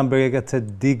 জিনিসপত্রের দাম বেড়ে গেছে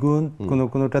দ্বিগুণ,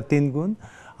 কোনোটা 3 গুণ।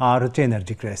 আর হচ্ছে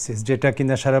এনার্জি ক্রাইসিস, যেটা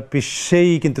কিনা সারা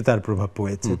বিশ্বেই কিন্তু তার প্রভাব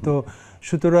পড়েছে। তো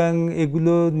সুতরাং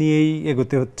এগুলো নিয়েই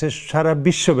এগোতে হচ্ছে সারা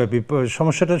বিশ্বব্যাপী।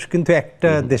 সমস্যাটা কিন্তু একটা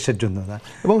দেশের জন্য না,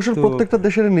 এবং প্রত্যেকটা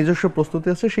দেশের নিজস্ব প্রস্তুতি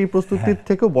আছে, সেই প্রস্তুতির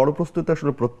থেকেও বড় প্রস্তুতি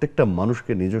আসলে প্রত্যেকটা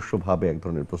মানুষকে নিজস্বভাবে এক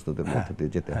ধরনের প্রস্তুতির মধ্যে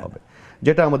দিয়ে যেতে হবে,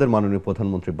 যেটা আমাদের মাননীয়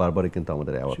প্রধানমন্ত্রী বারবারই কিন্তু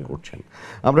আমাদের অ্যাওয়ার্ড করছেন।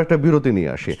 আমরা একটা বিরতি নিয়ে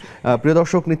আসি। প্রিয়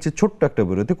দর্শক, নিচ্ছি ছোট্ট একটা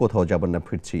বিরতি, কোথাও যাবেন না,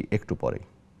 ফিরছি একটু পরেই।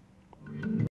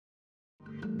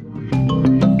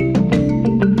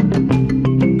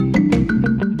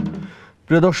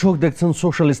 প্রিয় দর্শক, দেখছেন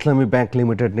সোশ্যাল ইসলামী ব্যাংক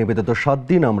লিমিটেড নিবেদিত 7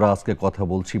 দিন। আমরা আজকে কথা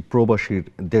বলছি প্রবাসীর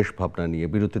দেশ ভাবনা নিয়ে।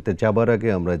 বিরতিতে যাবার আগে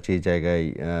আমরা যে জায়গায়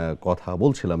কথা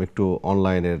বলছিলাম, একটু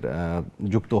অনলাইনের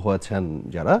যুক্ত হয়েছেন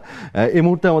যারা, এই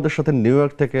মুহূর্তে আমাদের সাথে নিউ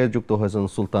ইয়র্ক থেকে যুক্ত হয়েছেন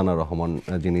সুলতানা রহমান,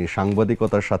 যিনি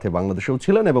সাংবাদিকতার সাথে বাংলাদেশেও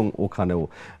ছিলেন এবং ওখানেও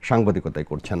সাংবাদিকতাই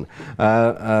করছেন।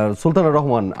 সুলতানা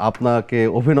রহমান, আপনাকে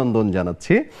অভিনন্দন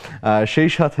জানাচ্ছি, সেই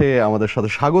সাথে আমাদের সাথে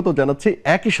স্বাগত জানাচ্ছি।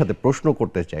 একই সাথে প্রশ্ন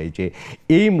করতে চাই যে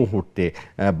এই মুহূর্তে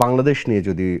বাংলাদেশ নিয়ে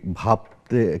যদি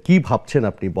কি ভাবছেন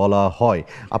আপনি, বলা হয়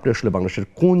আপনি আসলে বাংলাদেশের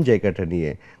কোন জায়গাটা নিয়ে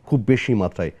খুব বেশি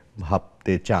মাত্রায়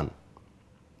ভাবতে চান?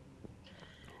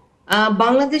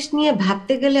 বাংলাদেশ নিয়ে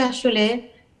ভাবতে গেলে আসলে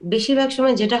বেশিরভাগ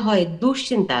সময় যেটা হয়,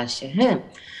 দুশ্চিন্তা আসে। হ্যাঁ,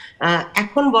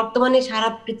 এখন বর্তমানে সারা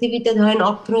পৃথিবীতে ধরেন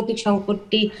অর্থনৈতিক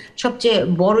সংকটটি সবচেয়ে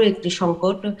বড় একটি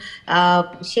সংকট।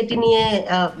 সেটি নিয়ে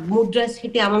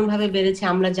মুদ্রাস্ফীতি এমন ভাবে বেড়েছে,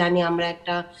 আমরা জানি আমরা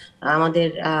একটা আমাদের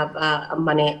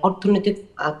মানে অর্থনৈতিক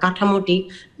কাঠামোটি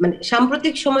মানে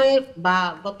সাম্প্রতিক সময়ে বা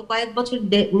গত কয়েক বছর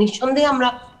নিঃসন্দেহে আমরা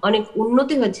অনেক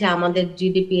উন্নতি হয়েছে, আমাদের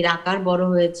জিডিপির আকার বড়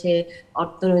হয়েছে,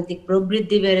 অর্থনৈতিক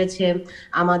প্রবৃদ্ধি বেড়েছে,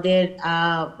 আমাদের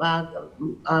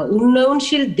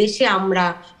উন্নয়নশীল দেশে আমরা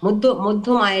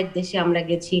মধ্যম আয়ের দেশে আমরা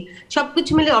গেছি।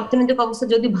 সবকিছু মিলে অর্থনৈতিক অবস্থা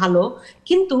যদি ভালো,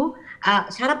 কিন্তু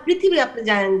সারা পৃথিবী আপনি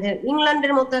জানেন যে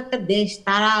ইংল্যান্ডের মতো একটা দেশ,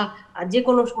 তারা যে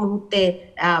কোনো মুহূর্তে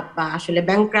আসলে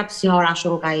ব্যাংক্রাপসি হওয়ার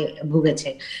আশঙ্কায় ভুগেছে।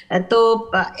 তো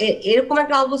এরকম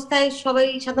একটা অবস্থায় সবাই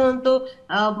সাধারণত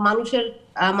মানুষের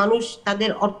মানুষ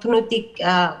তাদের অর্থনৈতিক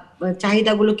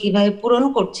চাহিদাগুলো কিভাবে পূরণ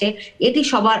করছে, এটি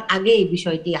সবার আগে এই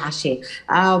বিষয়টি আসে।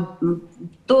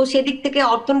 তো সেদিক থেকে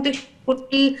অর্থনৈতিক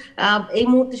সংকটটি এই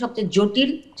মুহূর্তে সবচেয়ে জটিল,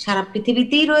 সারা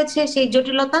পৃথিবীতেই রয়েছে সেই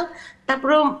জটিলতা।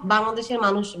 তারপরেও বাংলাদেশের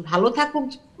মানুষ ভালো থাকুক,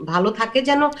 ভালো থাকে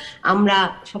যেন, আমরা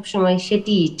সবসময়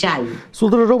সেটি চাই।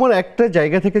 সুলতানা রহমান, একটা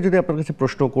জায়গা থেকে যদি আপনার কাছে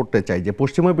প্রশ্ন করতে চাই যে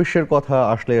পশ্চিমা বিশ্বের কথা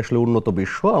আসলে উন্নত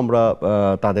বিশ্ব, আমরা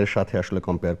তাদের সাথে আসলে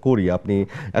কম্পেয়ার করি। আপনি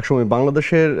একসময়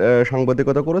বাংলাদেশের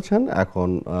সাংবাদিকতা করেছেন, এখন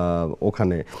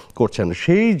ওখানে করছেন।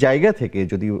 সেই জায়গা থেকে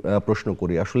যদি প্রশ্ন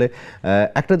করি, আসলে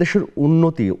একটা দেশের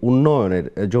উন্নয়নের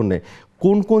জন্য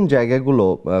কোন কোন জায়গাগুলো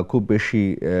খুব বেশি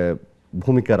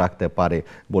ভূমিকা রাখতে পারে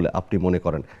বলে আপনি মনে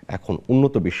করেন এখন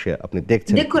উন্নত বিশ্বে আপনি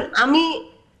দেখছেন? দেখুন,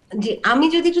 আমি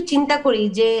যদি একটু চিন্তা করি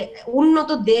যে উন্নত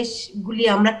দেশগুলি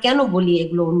আমরা কেন বলি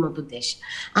এগুলো উন্নত দেশ,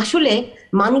 আসলে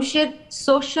মানুষের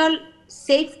সোশ্যাল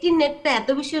সেফটি নেটটা এত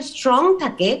বেশি স্ট্রং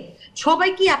থাকে। সবাই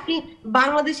কি, আপনি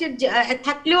বাংলাদেশের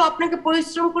থাকলেও আপনাকে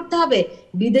পরিশ্রম করতে হবে,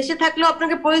 বিদেশে থাকলেও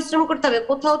আপনাকে পরিশ্রম করতে হবে,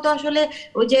 কোথাও তো আসলে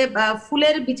ওই যে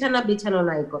ফুলের বিছানো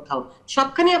নাই কোথাও,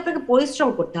 সবখানে আপনাকে পরিশ্রম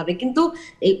করতে হবে। কিন্তু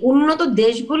এই উন্নত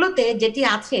দেশগুলোতে যেটি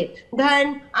আছে, ধরেন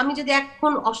আমি যদি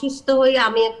এখন অসুস্থ হই,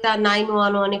 আমি একটা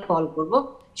 911-এ কল করব,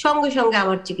 সঙ্গে সঙ্গে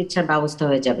আমার চিকিৎসার ব্যবস্থা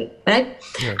হয়ে যাবে, রাইট?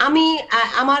 আমি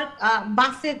আমার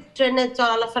বাসে ট্রেনে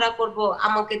চলাফেরা করব,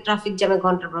 আমাকে ট্রাফিক জ্যামে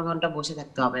ঘন্টার পর ঘন্টা বসে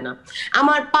থাকতে হবে না।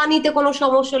 আমার পানিতে কোনো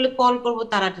সমস্যা হলে কল করব,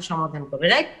 তারা একটা সমাধান করবে,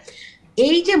 রাইট?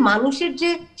 এই যে মানুষের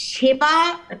যে সেবা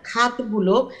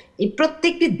খাতগুলো, এই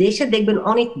প্রত্যেকটি দেশে দেখবেন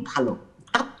অনেক ভালো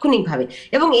তাৎক্ষণিকভাবে।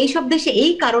 এবং এইসব দেশে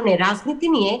এই কারণে রাজনীতি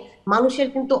নিয়ে মানুষের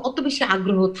কিন্তু অত বেশি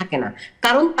আগ্রহ থাকে না,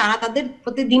 কারণ তারা তাদের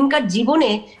প্রতিদিনকার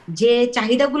জীবনে যে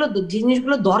চাহিদাগুলো,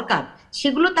 জিনিসগুলো দরকার,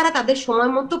 সেগুলো তারা তাদের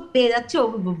সময় মতো পেয়ে যাচ্ছে,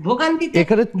 ভোগান্তিতে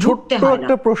এখানে ছোট্ট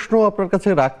একটা প্রশ্ন আপনার কাছে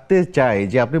রাখতে চাই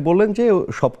যে আপনি বললেন যে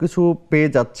সবকিছু পেয়ে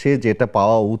যাচ্ছে, যেটা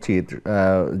পাওয়া উচিত,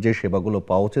 যে সেবাগুলো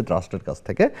পাওয়া উচিত রাষ্ট্রের কাছ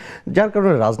থেকে, যার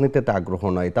কারণে রাজনীতিতে আগ্রহ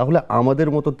নাই। তাহলে আমাদের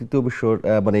মতো তৃতীয় বিশ্ব,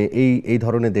 মানে এই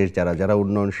ধরনের দেশ যারা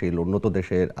উন্নয়নশীল উন্নত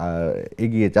দেশের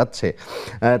এগিয়ে যাচ্ছে,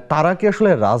 তারা কি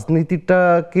আসলে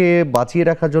রাজনীতিটাকে বাঁচিয়ে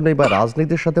রাখার জন্য বা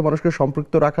রাজনীতির সাথে মানুষকে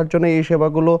সম্পৃক্ত রাখার জন্য এই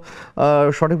সেবাগুলো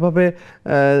সঠিকভাবে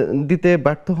দিতে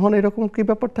ব্যর্থ হন? এরকম কি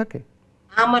ব্যাপার থাকে?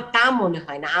 আমার তা মনে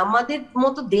হয় না। আমাদের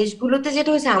মতো দেশগুলোতে যেটা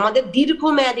হয়েছে, আমাদের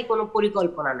দীর্ঘমেয়াদী কোনো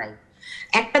পরিকল্পনা নাই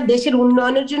একটা দেশের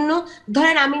উন্নয়নের জন্য।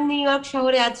 ধরেন আমি নিউ ইয়র্ক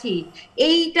শহরে আছি,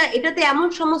 এটাতে এমন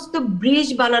সমস্ত ব্রিজ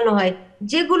বানানো হয়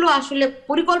যেগুলো আসলে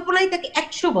পরিকল্পনাই থাকে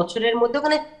 100 বছরের মধ্যে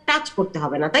ওখানে টাচ করতে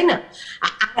হবে না, তাই না?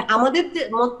 আর আমাদের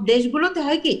দেশগুলোতে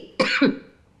হয় কি,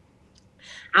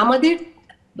 আমাদের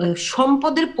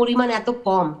সম্পদের পরিমাণ এত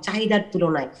কম চাহিদার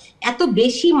তুলনায়, এত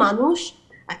বেশি মানুষ,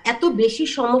 এত বেশি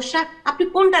সমস্যা, আপনি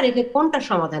কোনটা রেখে কোনটা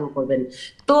সমাধান করবেন?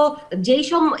 তো যেই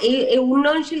সব এই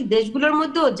উন্নয়নশীল দেশগুলোর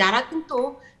মধ্যেও যারা কিন্তু,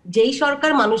 যেই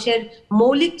সরকার মানুষের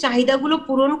মৌলিক চাহিদাগুলো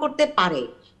পূরণ করতে পারে,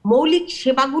 মৌলিক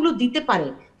সেবাগুলো দিতে পারে,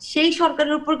 সেই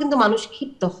সরকারের উপর কিন্তু মানুষ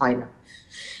ক্ষিপ্ত হয় না।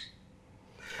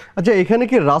 আচ্ছা, এখানে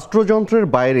কি রাষ্ট্রযন্ত্রের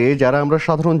বাইরে যারা আমরা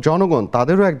সাধারণ জনগণ,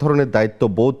 তাদেরও এক ধরনের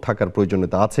দায়িত্ববোধ থাকার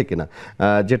প্রয়োজনীয়তা আছে কিনা,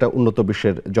 যেটা উন্নত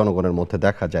বিশ্বের জনগণের মধ্যে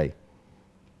দেখা যায়?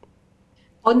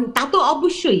 তা তো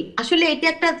অবশ্যই। আসলে এটা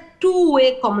একটা টু ওয়ে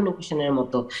কমিউনিকেশনের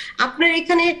মতো। আপনার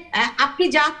এখানে আপনি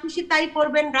যা খুশি তাই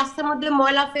করবেন, রাস্তার মধ্যে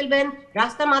ময়লা ফেলবেন,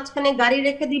 রাস্তার মাঝখানে গাড়ি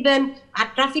রেখে দিবেন, আর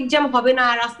ট্রাফিক জ্যাম হবে না,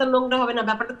 রাস্তা নোংরা হবে না।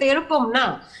 ব্যাপারটা তো এরকম না।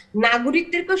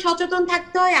 নাগরিকদেরকেও সচেতন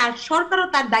থাকতে হয়, আর সরকারও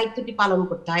তার দায়িত্বটি পালন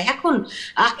করতে হয়। এখন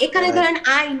এখানে ধরেন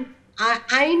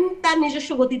আইন তার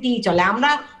নিজস্ব গতিতেই চলে। আমরা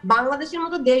বাংলাদেশের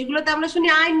মতো দেশগুলোতে আমরা শুনি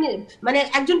আইন, মানে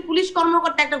একজন পুলিশ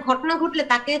কর্মকর্তা, একটা ঘটনা ঘটলে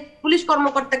তাকে পুলিশ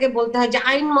কর্মকর্তাকে বলতে হয় যে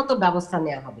আইন মতো ব্যবস্থা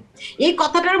নেওয়া হবে। এই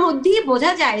কথাটার মধ্যেই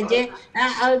বোঝা যায়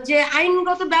যে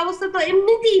আইনগত ব্যবস্থা তো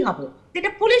এমনিতেই হবে, এটা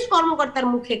পুলিশ কর্মকর্তার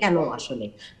মুখে কেন?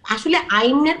 আসলে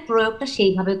আইনের প্রয়োগটা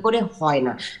সেইভাবে করে হয়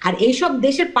না। আর এইসব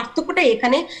দেশের পার্থক্যটা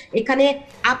এখানে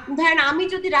ধরেন আমি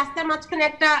যদি রাস্তার মাঝখানে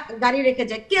একটা গাড়ি রেখে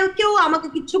যাই, কেউ আমাকে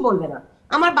কিচ্ছু বলবে না,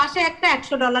 আমার বাসায় একটা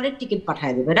 $100 টিকিট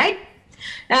পাঠিয়ে দেবে, রাইট?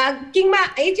 কিংবা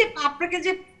এই যে আপনাকে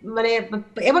যে মানে,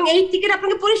 এবং এই টিকিট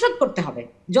আপনাকে পরিশোধ করতে হবে,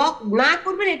 না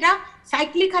করবেন এটা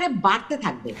সাইক্লিক হারে বাড়তে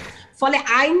থাকবে। ফলে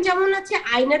আইন যেমন আছে,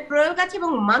 আইনের প্রয়োগ আছে,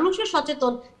 এবং মানুষও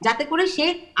সচেতন যাতে করে সে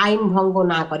আইন ভঙ্গ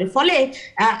না করে। ফলে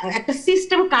একটা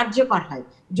সিস্টেম কার্যকর হয়।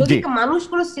 যদি মানুষ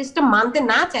কোনো সিস্টেম মানতে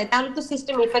না চায়, তাহলে তো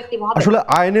সিস্টেম ইফেক্টিভ হবে। আসলে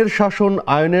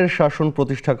আইনের শাসন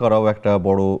প্রতিষ্ঠা করাও একটা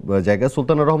বড় জায়গা।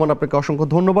 সুলতানা রহমান, আপনাকে অসংখ্য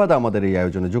ধন্যবাদ আমাদের এই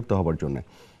আয়োজনে যুক্ত হবার জন্য।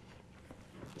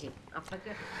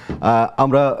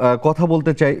 আমরা কথা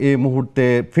বলতে চাই এই মুহূর্তে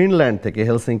ফিনল্যান্ড থেকে,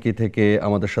 হেলসিঙ্কি থেকে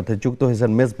আমাদের সাথে যুক্ত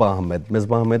হয়েছেন মেজবা আহমেদ।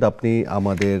 মেজবা আহমেদ, আপনি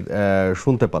আমাদের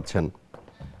শুনতে পাচ্ছেন?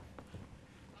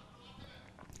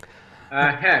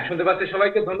 হ্যাঁ, শুনতে পাচ্ছি।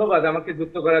 সবাইকে ধন্যবাদ আমাকে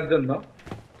যুক্ত করার জন্য।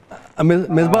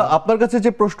 মেজবা, আপনার কাছে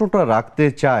যে প্রশ্নটা রাখতে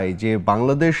চাই যে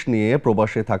বাংলাদেশ নিয়ে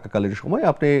প্রবাসে থাকাকালীন সময়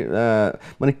আপনি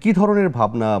মানে কি ধরনের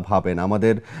ভাবনা ভাবেন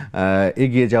আমাদের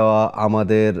এগিয়ে যাওয়া,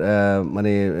 আমাদের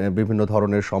মানে বিভিন্ন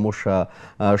ধরনের সমস্যা,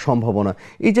 সম্ভাবনা,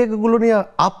 এই জায়গাগুলো নিয়ে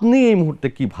আপনি এই মুহূর্তে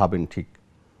কি ভাবেন ঠিক?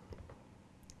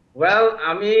 ওয়েল,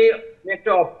 আমি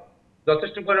একটা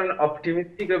যথেষ্ট পরিমাণ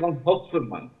অপটিমিস্টিক এবং হোপফুল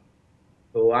মানুষ।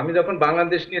 তো আমি যখন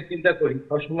বাংলাদেশ নিয়ে চিন্তা করি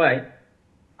সবসময়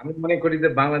আমি মনে করি যে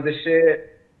বাংলাদেশে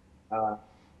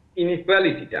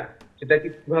ইনইকুয়ালিটিটা সেটাকে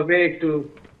কিভাবে একটু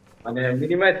মানে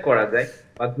মিনিমাইজ করা যায়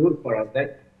বা দূর করা যায়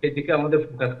সেদিকে আমাদের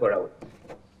ফোকাস করা উচিত।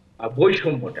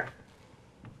 বৈষম্যটা,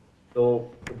 তো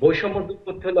বৈষম্য দূর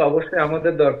করতে হলে অবশ্যই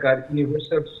আমাদের দরকার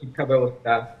ইউনিভার্সাল শিক্ষা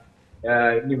ব্যবস্থা,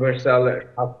 ইউনিভার্সাল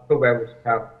স্বাস্থ্য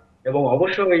ব্যবস্থা, এবং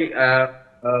অবশ্যই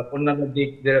অন্যান্য দিক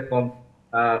যেরকম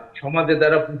সমাজে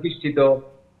যারা প্রতিষ্ঠিত,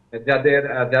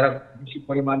 যারা বেশি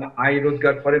পরিমাণ আয়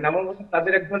রোজগার করেন, আমার মনে হয়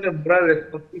তাদের এক ধরনের মোরাল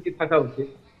রেসপন্সিবিলিটি থাকা উচিত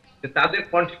যে তাদের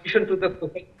কন্ট্রিবিউশন টু দ্য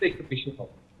সোসাইটিতে একটু বেশি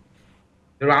হবে।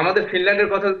 ধরো আমাদের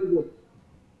ফিনল্যান্ডের কথা যদি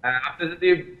আপনি যদি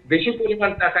বেশি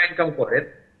পরিমাণ টাকা ইনকাম করেন,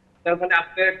 তার মানে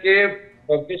আপনাকে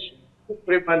বেশ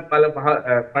পরিমাণ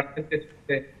পার্সেন্টেজ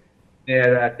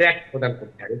ট্যাক্স প্রদান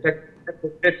করতে হবে। এটা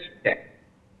ট্যাক্স।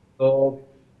 তো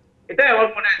এটাই আমার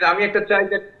মনে হয় যে আমি একটা চাই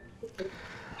যে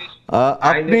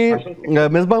আপনি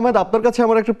মেজবা আহমেদ, আপনার কাছে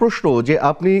আমার একটা প্রশ্ন যে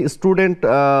আপনি স্টুডেন্ট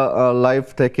লাইফ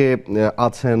থেকে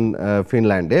আছেন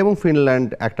ফিনল্যান্ডে, এবং ফিনল্যান্ড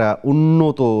একটা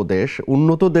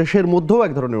উন্নত দেশের মধ্যেও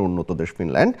এক ধরনের উন্নত দেশ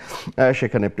ফিনল্যান্ড,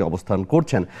 সেখানে আপনি অবস্থান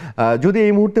করছেন। যদি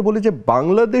এই মুহূর্তে বলি যে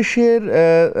বাংলাদেশের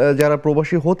যারা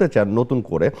প্রবাসী হতে চান নতুন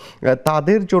করে,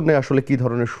 তাদের জন্য আসলে কি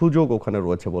ধরনের সুযোগ ওখানে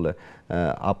রয়েছে বলে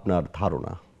আপনার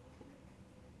ধারণা?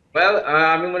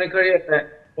 আমি মনে করি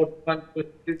বর্তমান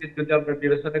পরিস্থিতি যদি আমরা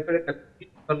বিবেচনা করি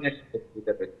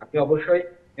আমি অবশ্যই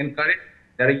এনকারেজ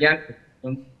যারা ইয়াং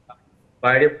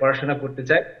বাইরে পড়াশোনা করতে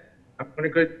চায়, আমি মনে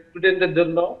করি স্টুডেন্টদের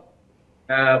জন্য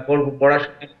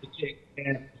পড়াশোনা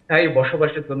স্থায়ী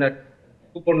বসবাসের জন্য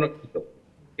সুপর্ণকৃত।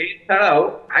 এছাড়াও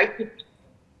আইটি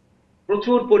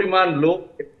প্রচুর পরিমাণ লোক,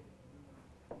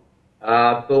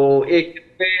 তো এই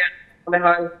ক্ষেত্রে মনে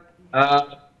হয়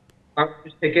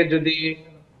বাংলাদেশ থেকে যদি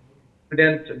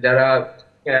স্টুডেন্ট যারা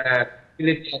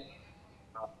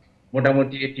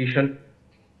মোটামুটি টিউশন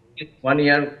 1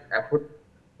 ইয়ার এফোর্ড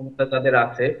ক্ষমতা তাদের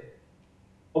আছে,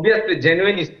 অবভিয়াসলি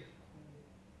জেনুইন,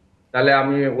 তাহলে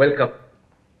আমি ওয়েলকাম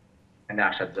এখানে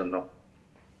আসার জন্য।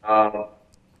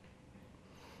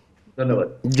 ধন্যবাদ।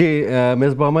 জি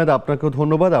মেজবা আহমেদ, আপনাকেও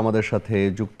ধন্যবাদ আমাদের সাথে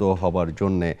যুক্ত হবার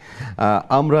জন্যে।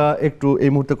 আমরা একটু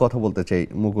এই মুহূর্তে কথা বলতে চাই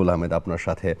মুকুল আহমেদ আপনার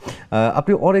সাথে।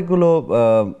 আপনি অনেকগুলো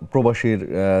প্রবাসীর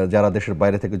যারা দেশের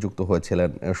বাইরে থেকে যুক্ত হয়েছিলেন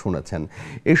শুনেছেন,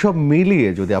 এসব মিলিয়ে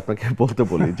যদি আপনাকে বলতে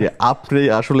বলি যে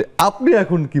আপনি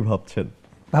এখন কি ভাবছেন?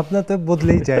 ভাবনা তো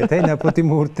বদলেই যায়, তাই না, প্রতি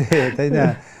মুহূর্তে, তাই না?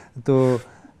 তো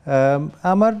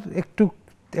আমার একটু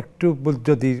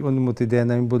যদি অনুমতি দেন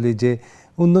আমি বলি যে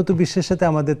উন্নত বিশ্বের সাথে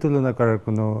আমাদের তুলনা করার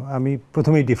কোনো, আমি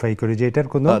প্রথমেই ডিফাই করি যে এটার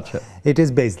কোনো, ইট ইজ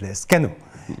বেসলেস। কেন?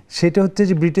 সেটা হচ্ছে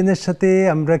যে ব্রিটেনের সাথে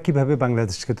আমরা কিভাবে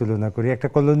বাংলাদেশকে তুলনা করি, একটা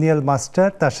কলোনিয়াল মাস্টার,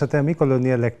 তার সাথে আমি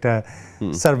কলোনিয়াল একটা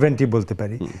সার্ভেন্টই বলতে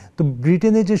পারি। তো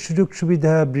ব্রিটেনের যে সুযোগ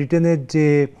সুবিধা, ব্রিটেনের যে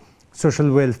সোশ্যাল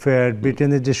ওয়েলফেয়ার,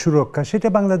 ব্রিটেনের যে সুরক্ষা, সেটা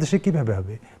বাংলাদেশে কিভাবে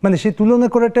হবে? মানে সেই তুলনা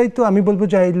করাটাই তো আমি বলবো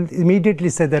যে I immediately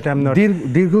say that I am not.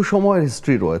 দীর্ঘ সময়ের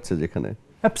হিস্ট্রি রয়েছে যেখানে,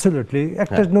 অ্যাবসলিউটলি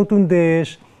একটা নতুন দেশ,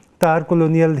 তার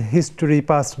কলোনিয়াল হিস্টোরি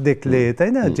পাস্ট দেখলে,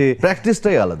 তাই না, যে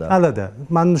প্র্যাকটিসটাই আলাদা,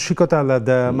 মানসিকতা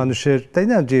আলাদা মানুষের, তাই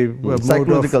না, যে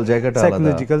সাইকোলজিক্যাল জায়গাটা আলাদা,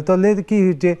 সাইকোলজিক্যাল। তাহলে কি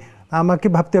যে আমাকে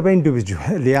ভাবতে হবে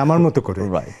ইন্ডিভিজুয়ালি আমার মতো করে,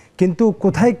 কিন্তু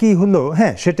কোথায় কি হলো,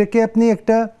 হ্যাঁ সেটাকে আপনি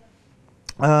একটা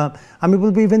আমি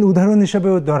বলবো ইভেন উদাহরণ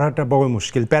হিসেবেও ধরাটা বড়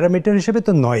মুশকিল, প্যারামিটার হিসেবে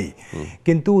তো নয়,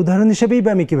 কিন্তু উদাহরণ হিসেবেই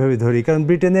বা আমি কীভাবে ধরি? কারণ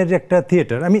ব্রিটেনের একটা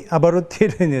থিয়েটার, আমি আবারও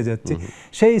থিয়েটারে নিয়ে যাচ্ছি,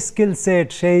 সেই স্কিল সেট,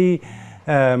 সেই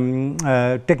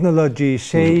টেকনোলজি,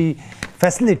 সেই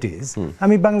ফ্যাসিলিটিস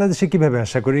আমি বাংলাদেশে কিভাবে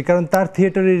আশা করি? কারণ তার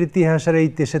থিয়েটারের ইতিহাস আর এই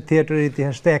দেশের থিয়েটারের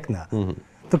ইতিহাস তো এক না।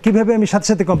 তো কিভাবে আমি সাথে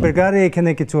সাথে কম্পেয়ার করি, আরে এখানে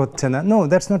কিছু হচ্ছে না, নো,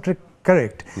 দ্যাটস নট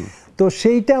কারেক্ট। তো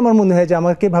সেইটা আমার মনে হয় যে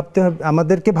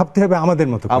আমাদেরকে ভাবতে হবে আমাদের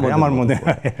মতো করে, আমার মনে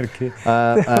হয় আর কি।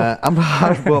 আমরা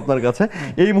আসবো আপনার কাছে।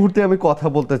 এই মুহূর্তে আমি কথা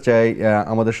বলতে চাই,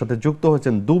 আমাদের সাথে যুক্ত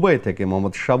হয়েছেন দুবাই থেকে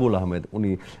মোহাম্মদ শাবুল আহমেদ,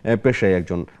 উনি পেশায়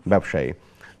একজন ব্যবসায়ী।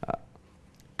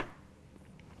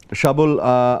 শাবুল,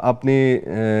 আপনি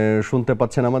শুনতে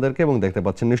পাচ্ছেন আমাদেরকে এবং দেখতে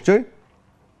পাচ্ছেন নিশ্চয়ই?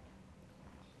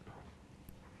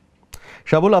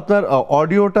 শাবুল, আপনার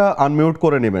অডিওটা আনমিউট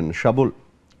করে নেবেন। শাবুল,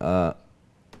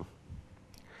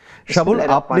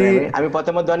 আমি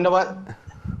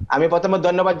প্রথমে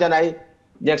ধন্যবাদ জানাই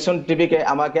জ্যাকসন টিভিকে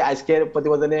আমাকে আজকের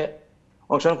প্রতিবেদনে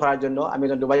অংশগ্রহণ করার জন্য। আমি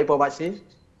একজন দুবাই প্রবাসী।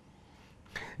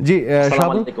 জি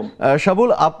আসসালামু আলাইকুম। শাবুল,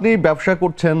 আপনি ব্যবসা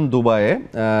করছেন দুবাইয়ে,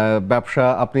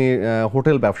 আপনি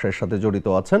হোটেল ব্যবসার সাথে জড়িত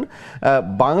আছেন।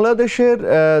 বাংলাদেশের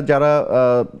যারা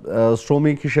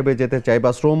শ্রমিক হিসেবে যেতে চায়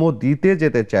বা শ্রমও দিতে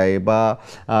যেতে চায় বা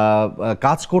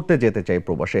কাজ করতে যেতে চায়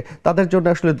প্রবাসে, তাদের জন্য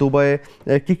আসলে দুবাইয়ে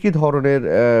কি কি ধরনের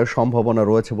সম্ভাবনা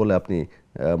রয়েছে বলে আপনি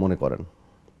মনে করেন?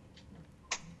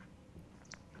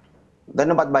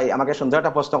 ধন্যবাদ ভাই, আমাকে সুন্দর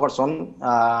একটা প্রশ্ন করছেন।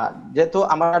 যেহেতু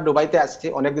আমরা দুবাইতে আছি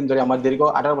অনেকদিন ধরে, আমার দীর্ঘ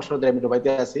 18 বছর ধরে আমি দুবাইতে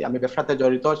আছি। আমি ব্যবসাতে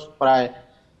জড়িত প্রায়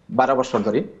 12 বছর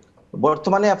ধরে।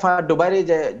 বর্তমানে দুবাইয়ে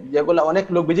যেগুলো অনেক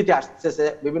লোক ভিজিটে আসতেছে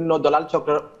বিভিন্ন দলাল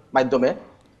চক্রের মাধ্যমে,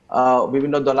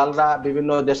 বিভিন্ন দলালরা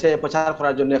বিভিন্ন দেশে প্রচার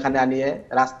করার জন্য এখানে আনিয়ে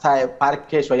রাস্তায়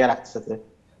পার্কে সইয়া রাখতেছে।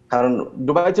 কারণ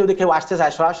দুবাইতে যদি কেউ আসতে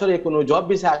চায় সরাসরি কোনো জব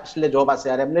ভিসা আসলে জব আছে,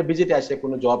 আর এমনি ভিজিটে আসে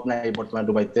কোনো জব নাই বর্তমানে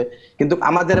দুবাইতে। কিন্তু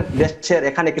আমাদের দেশের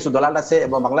এখানে কিছু দলাল আছে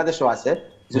এবং বাংলাদেশও আছে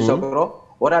কিছু চক্র,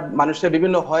 ওরা মানুষের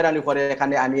বিভিন্ন হয়রানি করে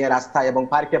এখানে আনিয়ে রাস্তায় এবং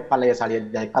পার্কে পালিয়ে ছাড়িয়ে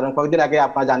দেয়। কারণ কয়েকদিন আগে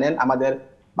আপনারা জানেন আমাদের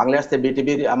বাংলাদেশ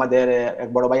বিটিভির আমাদের এক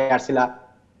বড় ভাই আসছিলা,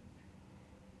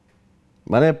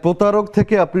 মানে প্রতারক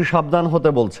থেকে আপনি সাবধান হতে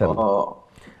বলছেন।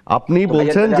 আপনি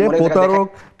বলছেন যে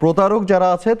প্রতারক যারা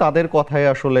আছে তাদের কথায়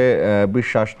আসলে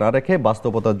বিশ্বাস না রেখে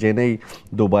বাস্তবতা জেনেই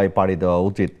দুবাই পাড়ি দেওয়া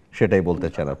উচিত, সেটাই বলতে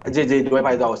চান আপনি? জি জি, দুবাই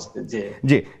পাড়ি দেওয়া উচিত। জি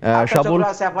জি শাবুল,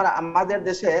 আপনারা আমাদের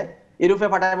দেশে ইউরোপে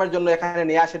পাঠাবার জন্য এখানে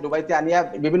নিয়ে আসে, দুবাইতে আনিয়া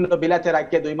বিভিন্ন বিলাতে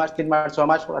রাখিয়ে 2 মাস 3 মাস 6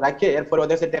 মাস রাখিয়ে এরপরে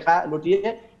ওদের টাকা লুটিয়ে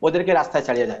ওদেরকে রাস্তায়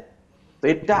ছাড়িয়ে যায়। তো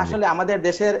এটা আসলে আমাদের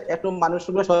দেশের একটু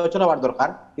মানুষগুলো সচেতন হওয়ার দরকার।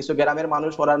 কিছু গ্রামের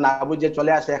মানুষ ওরা না বুঝে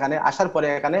চলে আসে, এখানে আসার পরে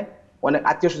এখানে অনেক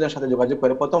আত্মীয় স্বজনের সাথে যোগাযোগ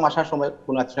করে, প্রথম আসার সময়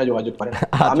কোন আত্মীয় যোগাযোগ করে।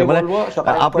 আমি বলবো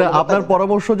আপনার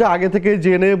পরামর্শ যে আগে থেকে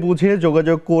জেনে বুঝে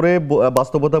যোগাযোগ করে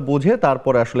বাস্তবতা বুঝে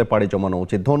তারপরে আসলে পাড়ি জমানো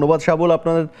উচিত। ধন্যবাদ শাবুল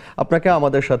আপনাকে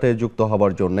আমাদের সাথে যুক্ত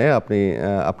হবার জন্য।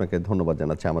 আপনাকে ধন্যবাদ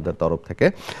জানাচ্ছি আমাদের তরফ থেকে।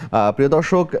 প্রিয়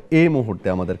দর্শক, এই মুহূর্তে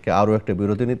আমাদেরকে আরো একটা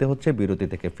বিরতি নিতে হচ্ছে। বিরতি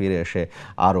থেকে ফিরে এসে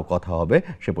আরো কথা হবে,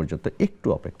 সে পর্যন্ত একটু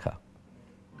অপেক্ষা।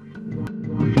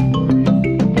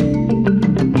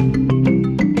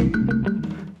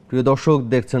 প্রিয় দর্শক,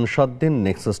 দেখছেন 7 দিন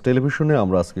নেক্সাস টেলিভিশনে।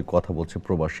 আমরা আজকে কথা বলছি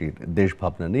প্রবাসীর দেশ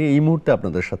ভাবনা নিয়ে। এই মুহূর্তে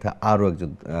আপনাদের সাথে আরও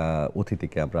একজন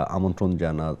অতিথিকে আমরা আমন্ত্রণ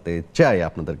জানাতে চাই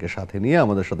আপনাদেরকে সাথে নিয়ে।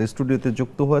 আমাদের সাথে স্টুডিওতে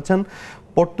যুক্ত হয়েছেন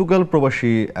পর্তুগাল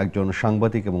প্রবাসী একজন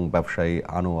সাংবাদিক এবং ব্যবসায়ী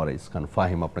আনোয়ার ইসখান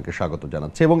ফাহিম। আপনাকে স্বাগত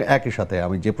জানাচ্ছি এবং একই সাথে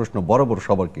আমি যে প্রশ্ন বরাবর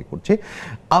সবারকে করছি,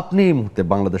 আপনি এই মুহূর্তে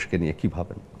বাংলাদেশকে নিয়ে কি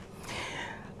ভাবেন?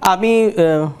 আমি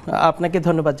আপনাকে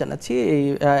ধন্যবাদ জানাচ্ছি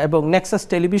এবং নেক্সাস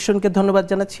টেলিভিশনকে ধন্যবাদ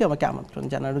জানাচ্ছি আমাকে আমন্ত্রণ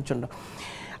জানানোর জন্য।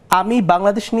 আমি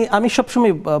বাংলাদেশ নিয়ে আমি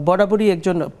সবসময় বরাবরই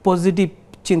একজন পজিটিভ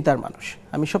চিন্তার মানুষ।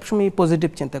 আমি সবসময় পজিটিভ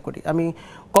চিন্তা করি। আমি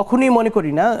কখনোই মনে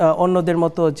করি না অন্যদের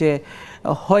মতো যে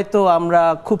হয়তো আমরা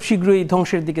খুব শীঘ্রই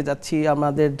ধ্বংসের দিকে যাচ্ছি,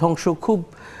 আমাদের ধ্বংস খুব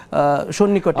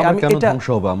সন্নিকটে। আমি এটা ধ্বংস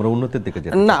হবে, আমরা উন্নতির দিকে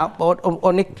যাচ্ছি না।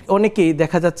 অনেকেই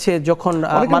দেখা যাচ্ছে যখন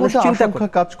মানুষ চিন্তা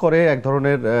কাজ করে এক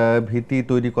ধরনের ভীতি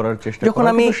তৈরি করার চেষ্টা করে, যখন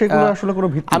সেগুলো আসলে কোনো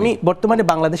ভিত্তি। আমি বর্তমানে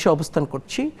বাংলাদেশে অবস্থান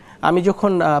করছি। আমি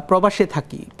যখন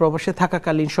প্রবাসে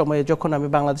থাকাকালীন সময়ে যখন আমি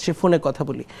বাংলাদেশে ফোনে কথা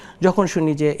বলি, যখন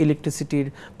শুনি যে ইলেকট্রিসিটির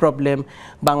প্রবলেম,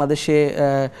 বাংলাদেশে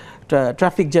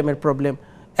ট্রাফিক জ্যামের প্রবলেম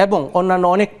এবং অন্যান্য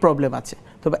অনেক প্রবলেম আছে,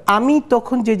 তবে আমি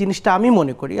তখন যে জিনিসটা আমি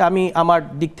মনে করি, আমি আমার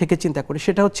দিক থেকে চিন্তা করি,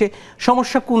 সেটা হচ্ছে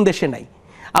সমস্যা কোন দেশে নাই।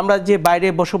 আমরা যে বাইরে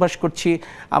বসবাস করছি,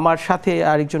 আমার সাথে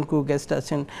আরেকজন গেস্ট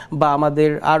আছেন বা আমাদের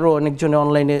আরও অনেকজনে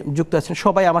অনলাইনে যুক্ত আছেন,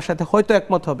 সবাই আমার সাথে হয়তো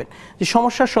একমত হবেন যে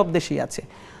সমস্যা সব দেশেই আছে,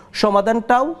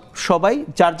 সমাধানটাও সবাই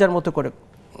যার যার মতো করে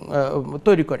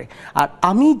তৈরি করে। আর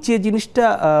আমি যে জিনিসটা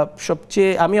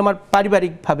আমি আমার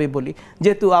পারিবারিকভাবে বলি,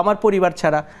 যেহেতু আমার পরিবার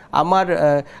ছাড়া আমার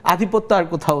আধিপত্য আর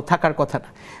কোথাও থাকার কথা না,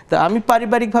 তো আমি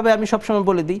পারিবারিকভাবে আমি সবসময়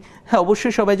বলে দিই, হ্যাঁ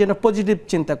অবশ্যই সবাই যেন পজিটিভ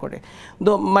চিন্তা করে।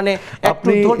 মানে একটু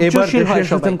ধৈর্যশীল হয়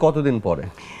সবাই। কতদিন পরে?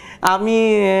 আমি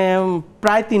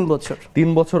প্রায় 3 বছর। 3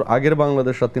 বছর আগের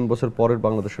বাংলাদেশ আর 3 বছর পরের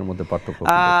বাংলাদেশের মধ্যে পার্থক্য?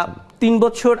 3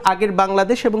 বছর আগের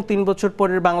বাংলাদেশ এবং 3 বছর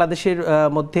পরের বাংলাদেশের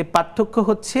মধ্যে পার্থক্য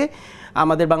হচ্ছে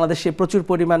আমাদের বাংলাদেশে প্রচুর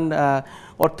পরিমাণ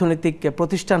অর্থনৈতিক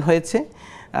প্রতিষ্ঠান হয়েছে।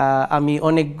 আমি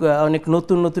অনেক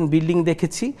নতুন বিল্ডিং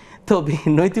দেখেছি। তবে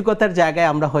নৈতিকতার জায়গায়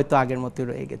আমরা হয়তো আগের মতো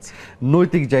রয়ে গেছি।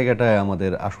 নৈতিক জায়গাটায়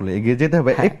আমাদের আসলে এগিয়ে যেতে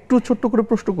হবে। একটু ছোট্ট করে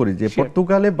প্রশ্ন করি যে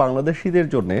পর্তুগালে বাংলাদেশিদের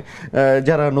জন্য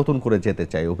যারা নতুন করে যেতে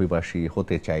চায়, অভিবাসী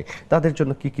হতে চায়, তাদের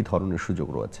জন্য কি কি ধরনের সুযোগ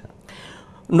রয়েছে?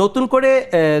 নতুন করে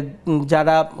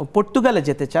যারা পর্তুগালে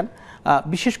যেতে চান,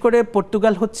 বিশেষ করে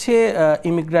পর্তুগাল হচ্ছে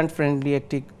ইমিগ্রান্ট ফ্রেন্ডলি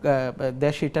একটি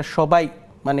দেশ। এটা সবাই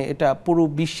মানে এটা পুরো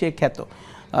বিশ্বে খ্যাত।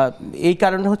 এই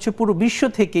কারণে হচ্ছে পুরো বিশ্ব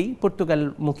থেকেই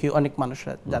পর্তুগালমুখী অনেক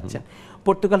মানুষরা যাচ্ছেন।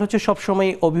 পর্তুগাল হচ্ছে সবসময়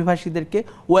অভিবাসীদেরকে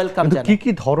ওয়েলকাম জানায়। কি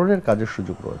কি ধরনের কাজের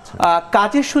সুযোগ রয়েছে?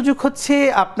 কাজের সুযোগ হচ্ছে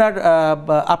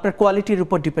আপনার কোয়ালিটির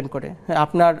উপর ডিপেন্ড করে।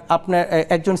 আপনার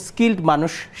একজন স্কিল্ড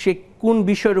মানুষ, সে কোন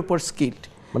বিষয়ের উপর স্কিল্ড,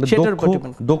 সেটার উপর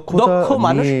দক্ষ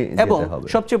মানুষ। এবং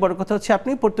সবচেয়ে বড় কথা হচ্ছে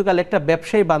আপনি পর্তুগাল একটা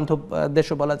ব্যবসায়ী বান্ধব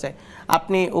দেশও বলা যায়।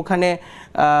 আপনি ওখানে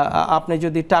আপনি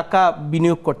যদি টাকা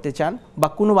বিনিয়োগ করতে চান বা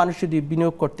কোনো মানুষ যদি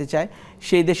বিনিয়োগ করতে চায়,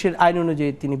 সেই দেশের আইন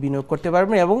অনুযায়ী তিনি বিনিয়োগ করতে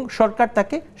পারবেন এবং সরকার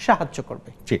তাকে সাহায্য করবে।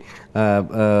 জি,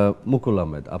 মুকুল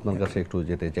আহমেদ, আপনার কাছে একটু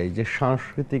যেতে চাই যে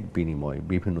সাংস্কৃতিক বিনিময়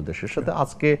বিভিন্ন দেশের সাথে,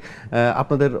 আজকে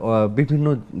আপনাদের বিভিন্ন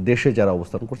দেশে যারা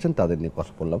অবস্থান করছেন তাদের নিয়ে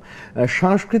কথা বললাম।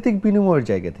 সাংস্কৃতিক বিনিময়ের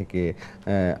জায়গা থেকে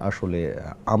আসলে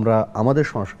আমরা আমাদের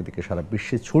সংস্কৃতিকে সারা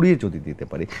বিশ্বে ছড়িয়ে যদি দিতে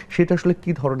পারি, সেটা আসলে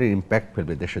কি ধরনের ইম্প্যাক্ট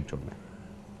ফেলবে দেশের জন্য?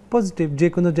 পজিটিভ যে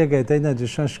কোনো জায়গায়, তাই না? যে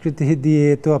সংস্কৃতি দিয়ে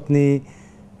তো আপনি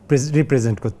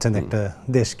রিপ্রেজেন্ট করছেন একটা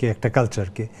দেশকে, একটা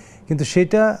কালচারকে, কিন্তু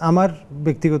সেটা আমার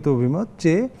ব্যক্তিগত অভিমত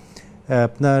যে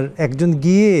আপনার একজন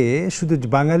গিয়ে শুধু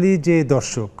বাঙালি যে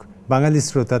দর্শক, বাঙালি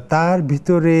শ্রোতা, তার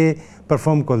ভিতরে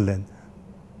পারফর্ম করলেন,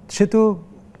 সে তো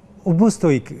অভ্যস্ত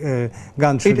ওই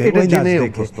গান শুনে, ওই নাচ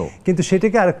দেখে, কিন্তু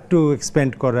সেটাকে আর একটু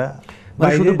এক্সপ্যান্ড করা,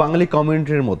 শুধু বাঙালি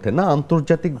কমিউনিটির মধ্যে না,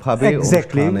 আন্তর্জাতিকভাবে।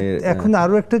 এক্স্যাক্টলি। এখন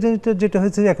আরো একটা যেটা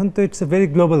হয়েছে, এখন তো it's a very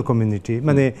global community,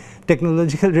 মানে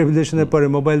টেকনোলজিক্যাল রেভলিউশনের পরে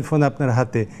মোবাইল ফোন আপনার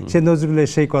হাতে, সে নজরুলের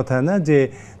সেই কথা না যে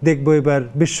দেখবো এবার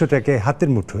বিশ্বটাকে হাতের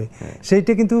মুঠোয়,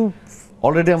 সেইটা কিন্তু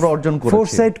অলরেডি আমরা অর্জন করেছি,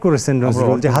 ফোরসাইট করেছেন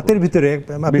নজরুল, যে হাতের ভিতরে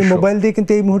আপনি মোবাইল দিয়ে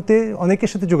কিন্তু এই মুহূর্তে অনেকের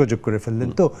সাথে যোগাযোগ করে ফেললেন।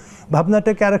 তো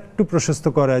ভাবনাটাকে আর একটু প্রশস্ত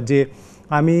করা, যে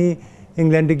আমি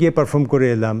ইংল্যান্ডে গিয়ে পারফর্ম করে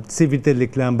এলাম, সিভিতে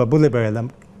লিখলাম বা বলে বেড়ালাম,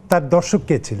 তার দর্শক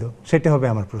কে ছিল, সেটা হবে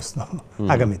আমার প্রশ্ন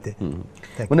আগামীতে।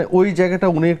 মানে ওই জায়গাটা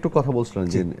উনি একটু কথা বলছিলেন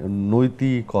যে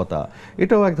নৈতিকতা,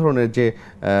 এটাও এক ধরনের, যে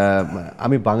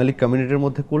আমি বাঙালি কমিউনিটির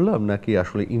মধ্যে করলাম নাকি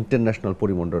আসলে ইন্টারন্যাশনাল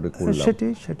পরিমণ্ডলে করলাম,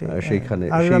 সেইখানে।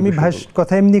 আর আমি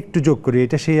কথা এমনি একটু যোগ করি,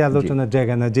 এটা সেই আলোচনার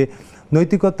জায়গা না, যে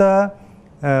নৈতিকতা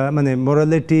মানে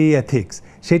মোরালিটি, এথিক্স,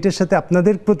 সেইটার সাথে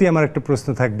আপনাদের প্রতি আমার একটা প্রশ্ন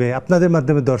থাকবে, আপনাদের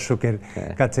মাধ্যমে দর্শকের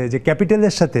কাছে, যে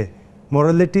ক্যাপিটালের সাথে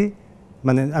মোরালিটি,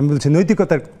 মানে আমি বলছি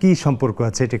নৈতিকতার কি সম্পর্ক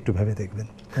আছে, এটা একটু ভেবে দেখবেন।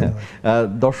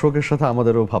 দর্শকের সাথে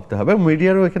আমাদেরও ভাবতে হবে,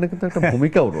 মিডিয়ারও এখানে কিন্তু একটা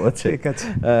ভূমিকাও রয়েছে।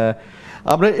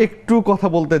 আমরা একটু কথা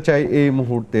বলতে চাই এই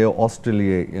মুহূর্তে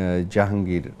অস্ট্রেলিয়ায়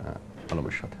জাহাঙ্গীর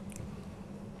আলমের সাথে।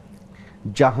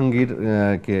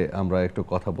 জাহাঙ্গীরকে আমরা একটু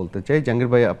কথা বলতে চাই।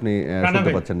 জাহাঙ্গীর ভাই, আপনি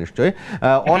শুনতে পাচ্ছেন নিশ্চয়ই?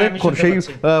 অনেকক্ষণ সেই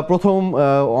প্রথম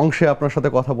অংশে আপনার সাথে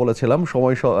কথা বলেছিলাম,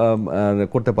 সময়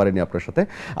করতে পারিনি আপনার সাথে।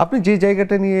 আপনি যে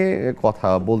জায়গাটা নিয়ে কথা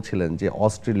বলছিলেন যে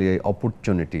অস্ট্রেলিয়ায়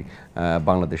অপরচুনিটি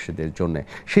বাংলাদেশিদের জন্য,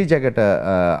 সেই জায়গাটা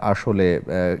আসলে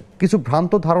কিছু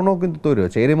ভ্রান্ত ধারণাও কিন্তু তৈরি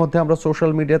হয়েছে। এর মধ্যে আমরা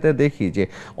সোশ্যাল মিডিয়াতে দেখি যে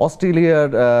অস্ট্রেলিয়ার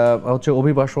হচ্ছে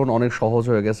অভিবাসন অনেক সহজ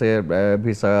হয়ে গেছে,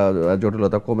 ভিসা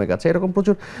জটিলতা কমে গেছে, এরকম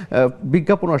প্রচুর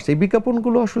বিজ্ঞাপন আসছে। এই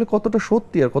বিজ্ঞাপনগুলো আসলে কতটা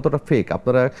সত্যি আর কতটা ফেক,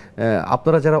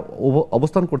 আপনারা যারা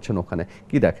অবস্থান করছেন ওখানে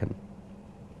কি দেখেন?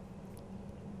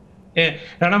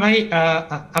 রানা ভাই,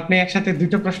 আপনি একসাথে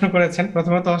দুটো প্রশ্ন করেছেন।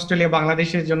 প্রথমত অস্ট্রেলিয়া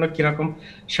বাংলাদেশের জন্য কিরকম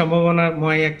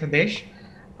সম্ভাবনাময় একটা দেশ,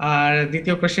 আর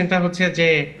দ্বিতীয় কোশ্চেনটা হচ্ছে যে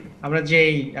আমরা যে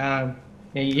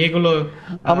এগুলো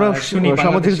আমরা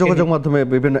সামাজিক যোগাযোগ মাধ্যমে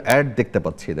বিভিন্ন অ্যাড দেখতে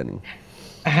পাচ্ছি ইদানিং।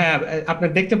 হ্যাঁ, আপনি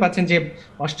দেখতে পাচ্ছেন যে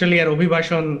অস্ট্রেলিয়ার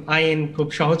অভিবাসন আইন খুব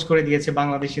সহজ করে দিয়েছে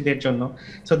বাংলাদেশিদের জন্য।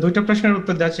 তো দুটো প্রশ্নের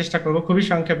উত্তর দেওয়ার চেষ্টা করব খুবই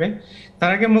সংক্ষেপে।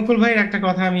 তার আগে মুকুল ভাইয়ের একটা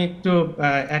কথা আমি একটু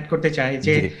অ্যাড করতে চাই,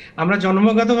 যে আমরা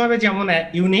জন্মগতভাবে যেমন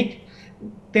ইউনিক,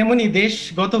 তেমনি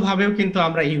দেশগতভাবেও কিন্তু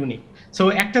আমরা ইউনিক। সো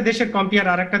একটা দেশের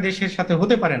কম্পেয়ার আর একটা দেশের সাথে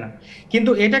হতে পারে না।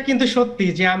 কিন্তু এটা কিন্তু সত্যি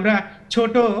যে আমরা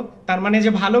ছোট, তার মানে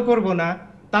যে ভালো করব না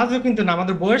তা তো কিন্তু না।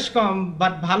 আমাদের বয়স কম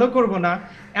বাট ভালো করব না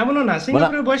এমনও না।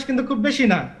 সিঙ্গাপুরের বয়স কিন্তু খুব বেশি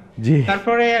না,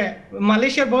 তারপরে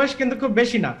মালয়েশিয়ার বয়স কিন্তু খুব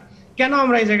বেশি না। কেন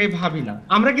আমরা এই জায়গায় ভাবি না?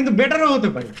 আমরা কিন্তু বেটারও হতে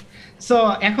পারি। সো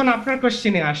এখন আপনার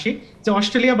কোশ্চেনে আসি যে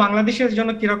অস্ট্রেলিয়া বাংলাদেশের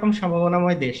জন্য কিরকম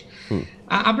সম্ভাবনাময় দেশ।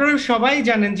 আপনারা সবাই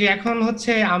জানেন যে এখন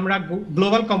হচ্ছে আমরা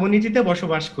গ্লোবাল কমিউনিটিতে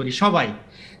বসবাস করি সবাই।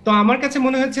 তো আমার কাছে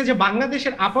মনে হচ্ছে যে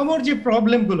বাংলাদেশের আপামর যে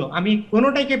প্রবলেমগুলো, আমি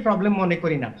কোনোটাকে প্রবলেম মনে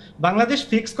করি না। বাংলাদেশ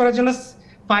ফিক্স করার জন্য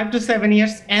 5 to 7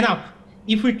 years enough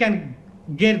if we can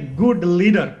get good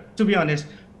leader, to be honest,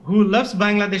 who loves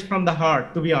Bangladesh from the heart,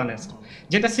 to be honest.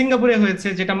 যেটা সিঙ্গাপুরে হয়েছে,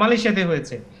 যেটা মালয়েশিয়াতে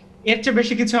হয়েছে, এর চেয়ে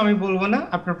বেশি কিছু আমি বলবো না।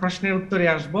 আপনার প্রশ্নের উত্তরে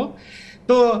আসব।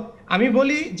 তো আমি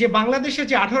বলি যে বাংলাদেশের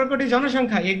যে 18 কোটি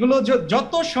জনসংখ্যা, এগুলো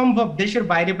যত সম্ভব দেশের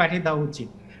বাইরে পাঠিয়ে দেওয়া উচিত।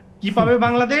 কি পাবে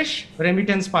বাংলাদেশ?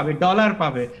 রেমিটেন্স পাবে, ডলার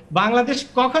পাবে। বাংলাদেশ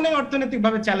কখনোই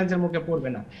অর্থনৈতিকভাবে চ্যালেঞ্জের মুখে পড়বে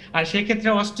না। আর সেই ক্ষেত্রে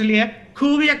অস্ট্রেলিয়া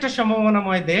খুবই একটা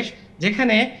সম্ভাবনাময় দেশ,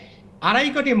 যেখানে 2.5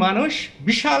 কোটি মানুষ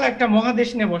বিশাল একটা মহাদেশ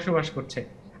নিয়ে বসবাস করছে।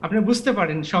 আপনি বুঝতে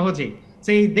পারেন সহজেই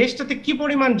যে এই দেশটাতে কি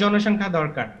পরিমাণ জনসংখ্যা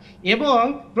দরকার, এবং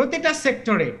প্রতিটা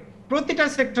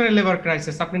সেক্টরে লেবার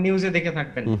ক্রাইসিস, আপনি নিউজে দেখে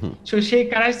থাকবেন। সেই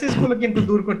ক্রাইসিস গুলো কিন্তু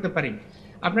দূর করতে পারি।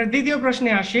 আপনার দ্বিতীয়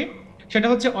প্রশ্নে আসি, সেটা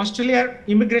হচ্ছে অস্ট্রেলিয়ার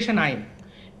ইমিগ্রেশন আইন।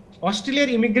 অস্ট্রেলিয়ার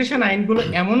ইমিগ্রেশন আইনগুলো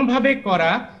এমন ভাবে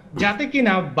করা যাতে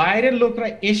কিনা বাইরের লোকরা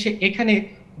এসে এখানে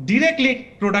ডিরেক্টলি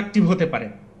প্রোডাক্টিভ হতে পারে।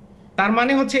 তার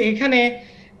মানে হচ্ছে এখানে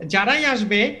যারাই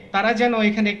আসবে তারা যেন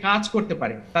এখানে কাজ করতে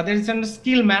পারে, তাদের যেন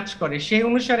স্কিল ম্যাচ করে, সেই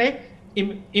অনুসারে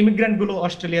ইমিগ্রেন্ট গুলো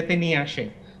অস্ট্রেলিয়াতে নিয়ে আসে।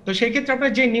 তো সেই ক্ষেত্রে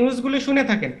আপনারা যে নিউজগুলো শুনে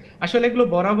থাকেন আসলে এগুলো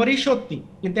বরাবরই সত্যি,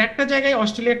 কিন্তু একটা জায়গায়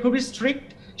অস্ট্রেলিয়া খুবই স্ট্রিক্ট,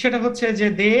 সেটা হচ্ছে যে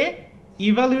দে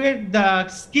evaluate the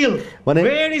skill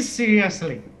very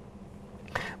seriously.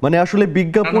 মানে আসলে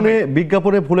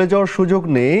বিজ্ঞাপনে ভুলে যাওয়ার সুযোগ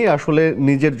নেই, আসলে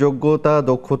নিজের যোগ্যতা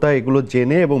দক্ষতা এগুলো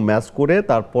জেনে এবং ম্যাচ করে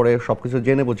তারপরে সবকিছু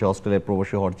জেনে বুঝে অস্ট্রেলিয়া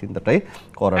প্রবাসী হওয়ার চিন্তাটাই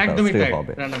করাটা শ্রেয়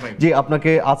হবে। জি,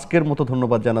 আপনাকে আজকের মতো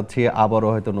ধন্যবাদ জানাচ্ছি, আবারও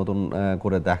হয়তো নতুন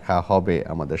করে দেখা হবে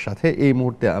আমাদের সাথে। এই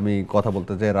মুহূর্তে আমি কথা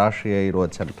বলতে চাই, রাশিয়ায়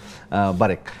রয়েছেন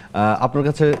বারেক, আপনার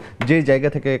কাছে যে জায়গা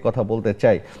থেকে কথা বলতে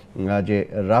চাই যে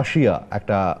রাশিয়া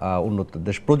একটা উন্নত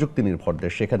দেশ, প্রযুক্তি নির্ভর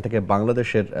দেশ, সেখান থেকে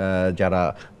বাংলাদেশের যারা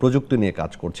প্রযুক্তি নিয়ে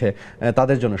কাজ করছে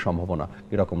তাদের জন্য সম্ভাবনা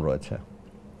কিরকম রয়েছে?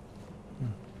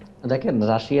 দেখেন,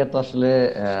 রাশিয়া তো আসলে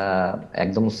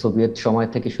একদম সোভিয়েত সময়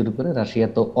থেকে শুরু করে রাশিয়া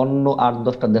তো অন্য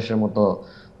 8-10টা দেশের মতো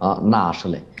না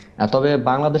আসলে। তবে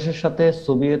বাংলাদেশের সাথে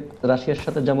সোভিয়েত রাশিয়ার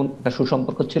সাথে যেমন একটা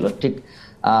সুসম্পর্ক ছিল, ঠিক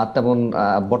তেমন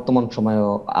বর্তমান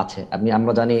সময়েও আছে।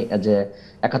 আমরা জানি যে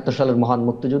 71 সালের মহান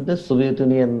মুক্তিযুদ্ধে সোভিয়েত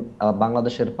ইউনিয়ন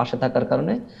বাংলাদেশের পাশে থাকার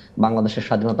কারণে বাংলাদেশের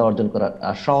স্বাধীনতা অর্জন করা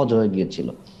সহজ হয়ে গিয়েছিল।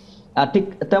 ঠিক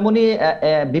তেমনি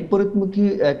বিপরীতমুখী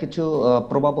কিছু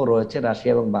প্রভাবও রয়েছে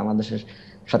রাশিয়া এবং বাংলাদেশের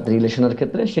সাথে রিলেশনের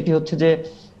ক্ষেত্রে। সেটি হচ্ছে যে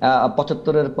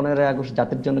 75-এর 15ই আগস্ট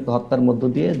জাতির জনক হত্যার মধ্য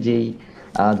দিয়ে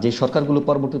যে সরকারগুলো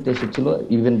পরবর্তীতে এসেছিল,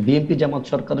 ইভেন বিএনপি জামাত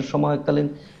সরকারের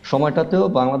সময়টাতেও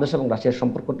বাংলাদেশ এবং রাশিয়ার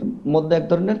সম্পর্কের মধ্যে এক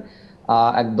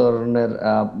ধরনের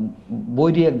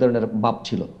বৈরী এক ধরনের ভাব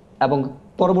ছিল। এবং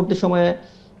পরবর্তী সময়ে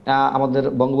আমাদের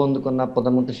বঙ্গবন্ধু কন্যা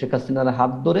প্রধানমন্ত্রী শেখ হাসিনার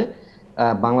হাত ধরে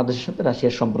বাংলাদেশের সাথে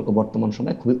রাশিয়ার সম্পর্ক বর্তমান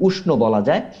সময়ে খুবই উষ্ণ বলা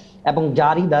যায়। এবং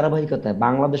যারই ধারাবাহিকতায়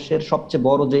বাংলাদেশের সবচেয়ে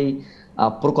বড় যেই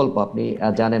প্রকল্প আপনি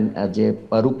জানেন যে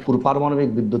রূপপুর পারমাণবিক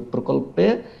বিদ্যুৎ প্রকল্পে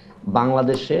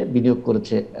বাংলাদেশে বিনিয়োগ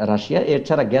করেছে রাশিয়া।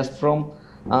 এছাড়া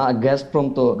গ্যাসপ্রম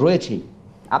তো রয়েছেই।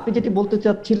 আপনি যেটি বলতে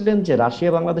চাচ্ছিলেন যে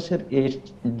রাশিয়া বাংলাদেশের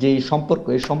যে সম্পর্ক,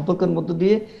 এই সম্পর্কের মধ্য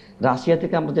দিয়ে রাশিয়া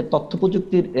থেকে আমরা যে তথ্য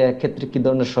প্রযুক্তির ক্ষেত্রে কি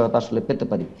ধরনের সহায়তা আসলে পেতে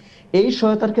পারি, এই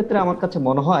সহায়তার ক্ষেত্রে আমার কাছে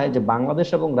মনে হয় যে বাংলাদেশ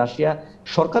এবং রাশিয়া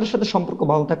সরকারের সাথে সম্পর্ক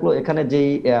ভালো থাকলেও এখানে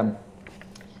যেই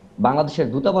বাংলাদেশের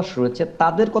দূতাবাস রয়েছে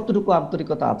তাদের কতটুকু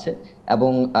আন্তরিকতা আছে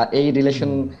এবং এই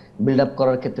রিলেশন বিল্ড আপ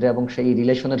করার ক্ষেত্রে এবং সেই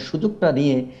রিলেশনের সুযোগটা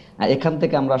নিয়ে এখান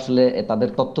থেকে আমরা আসলে তাদের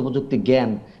তথ্য প্রযুক্তি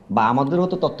জ্ঞান বা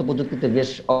আমাদেরও তো তথ্য প্রযুক্তিতে বেশ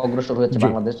অগ্রসর হয়েছে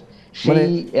বাংলাদেশ,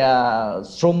 সেই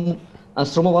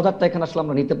শ্রমবাজারটা এখানে আসলে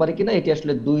আমরা নিতে পারি কিনা, এটি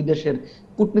আসলে দুই দেশের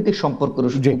কূটনৈতিক সম্পর্কের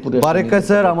উপরে। বারেক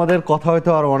স্যার, আমাদের কথা হয়তো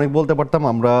আরো অনেক বলতে পারতাম,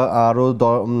 আমরা আরো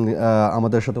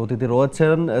আমাদের সাথে অতিথি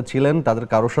ছিলেন, তাদের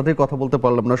কারোর সাথেই কথা বলতে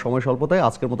পারলাম না সময় স্বল্পতায়।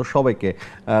 আজকের মতো সবাইকে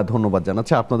ধন্যবাদ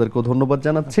জানাচ্ছি, আপনাদেরকেও ধন্যবাদ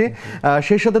জানাচ্ছি,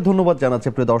 সেই সাথে ধন্যবাদ জানাচ্ছি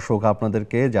প্রিয় দর্শক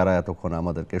আপনাদেরকে যারা এতক্ষণ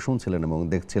আমাদেরকে শুনছিলেন এবং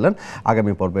দেখছিলেন।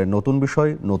 আগামী পর্বে নতুন বিষয়,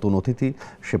 নতুন অতিথি,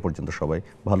 সে পর্যন্ত সবাই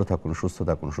ভালো থাকুন, সুস্থ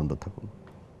থাকুন, সুন্দর থাকুন।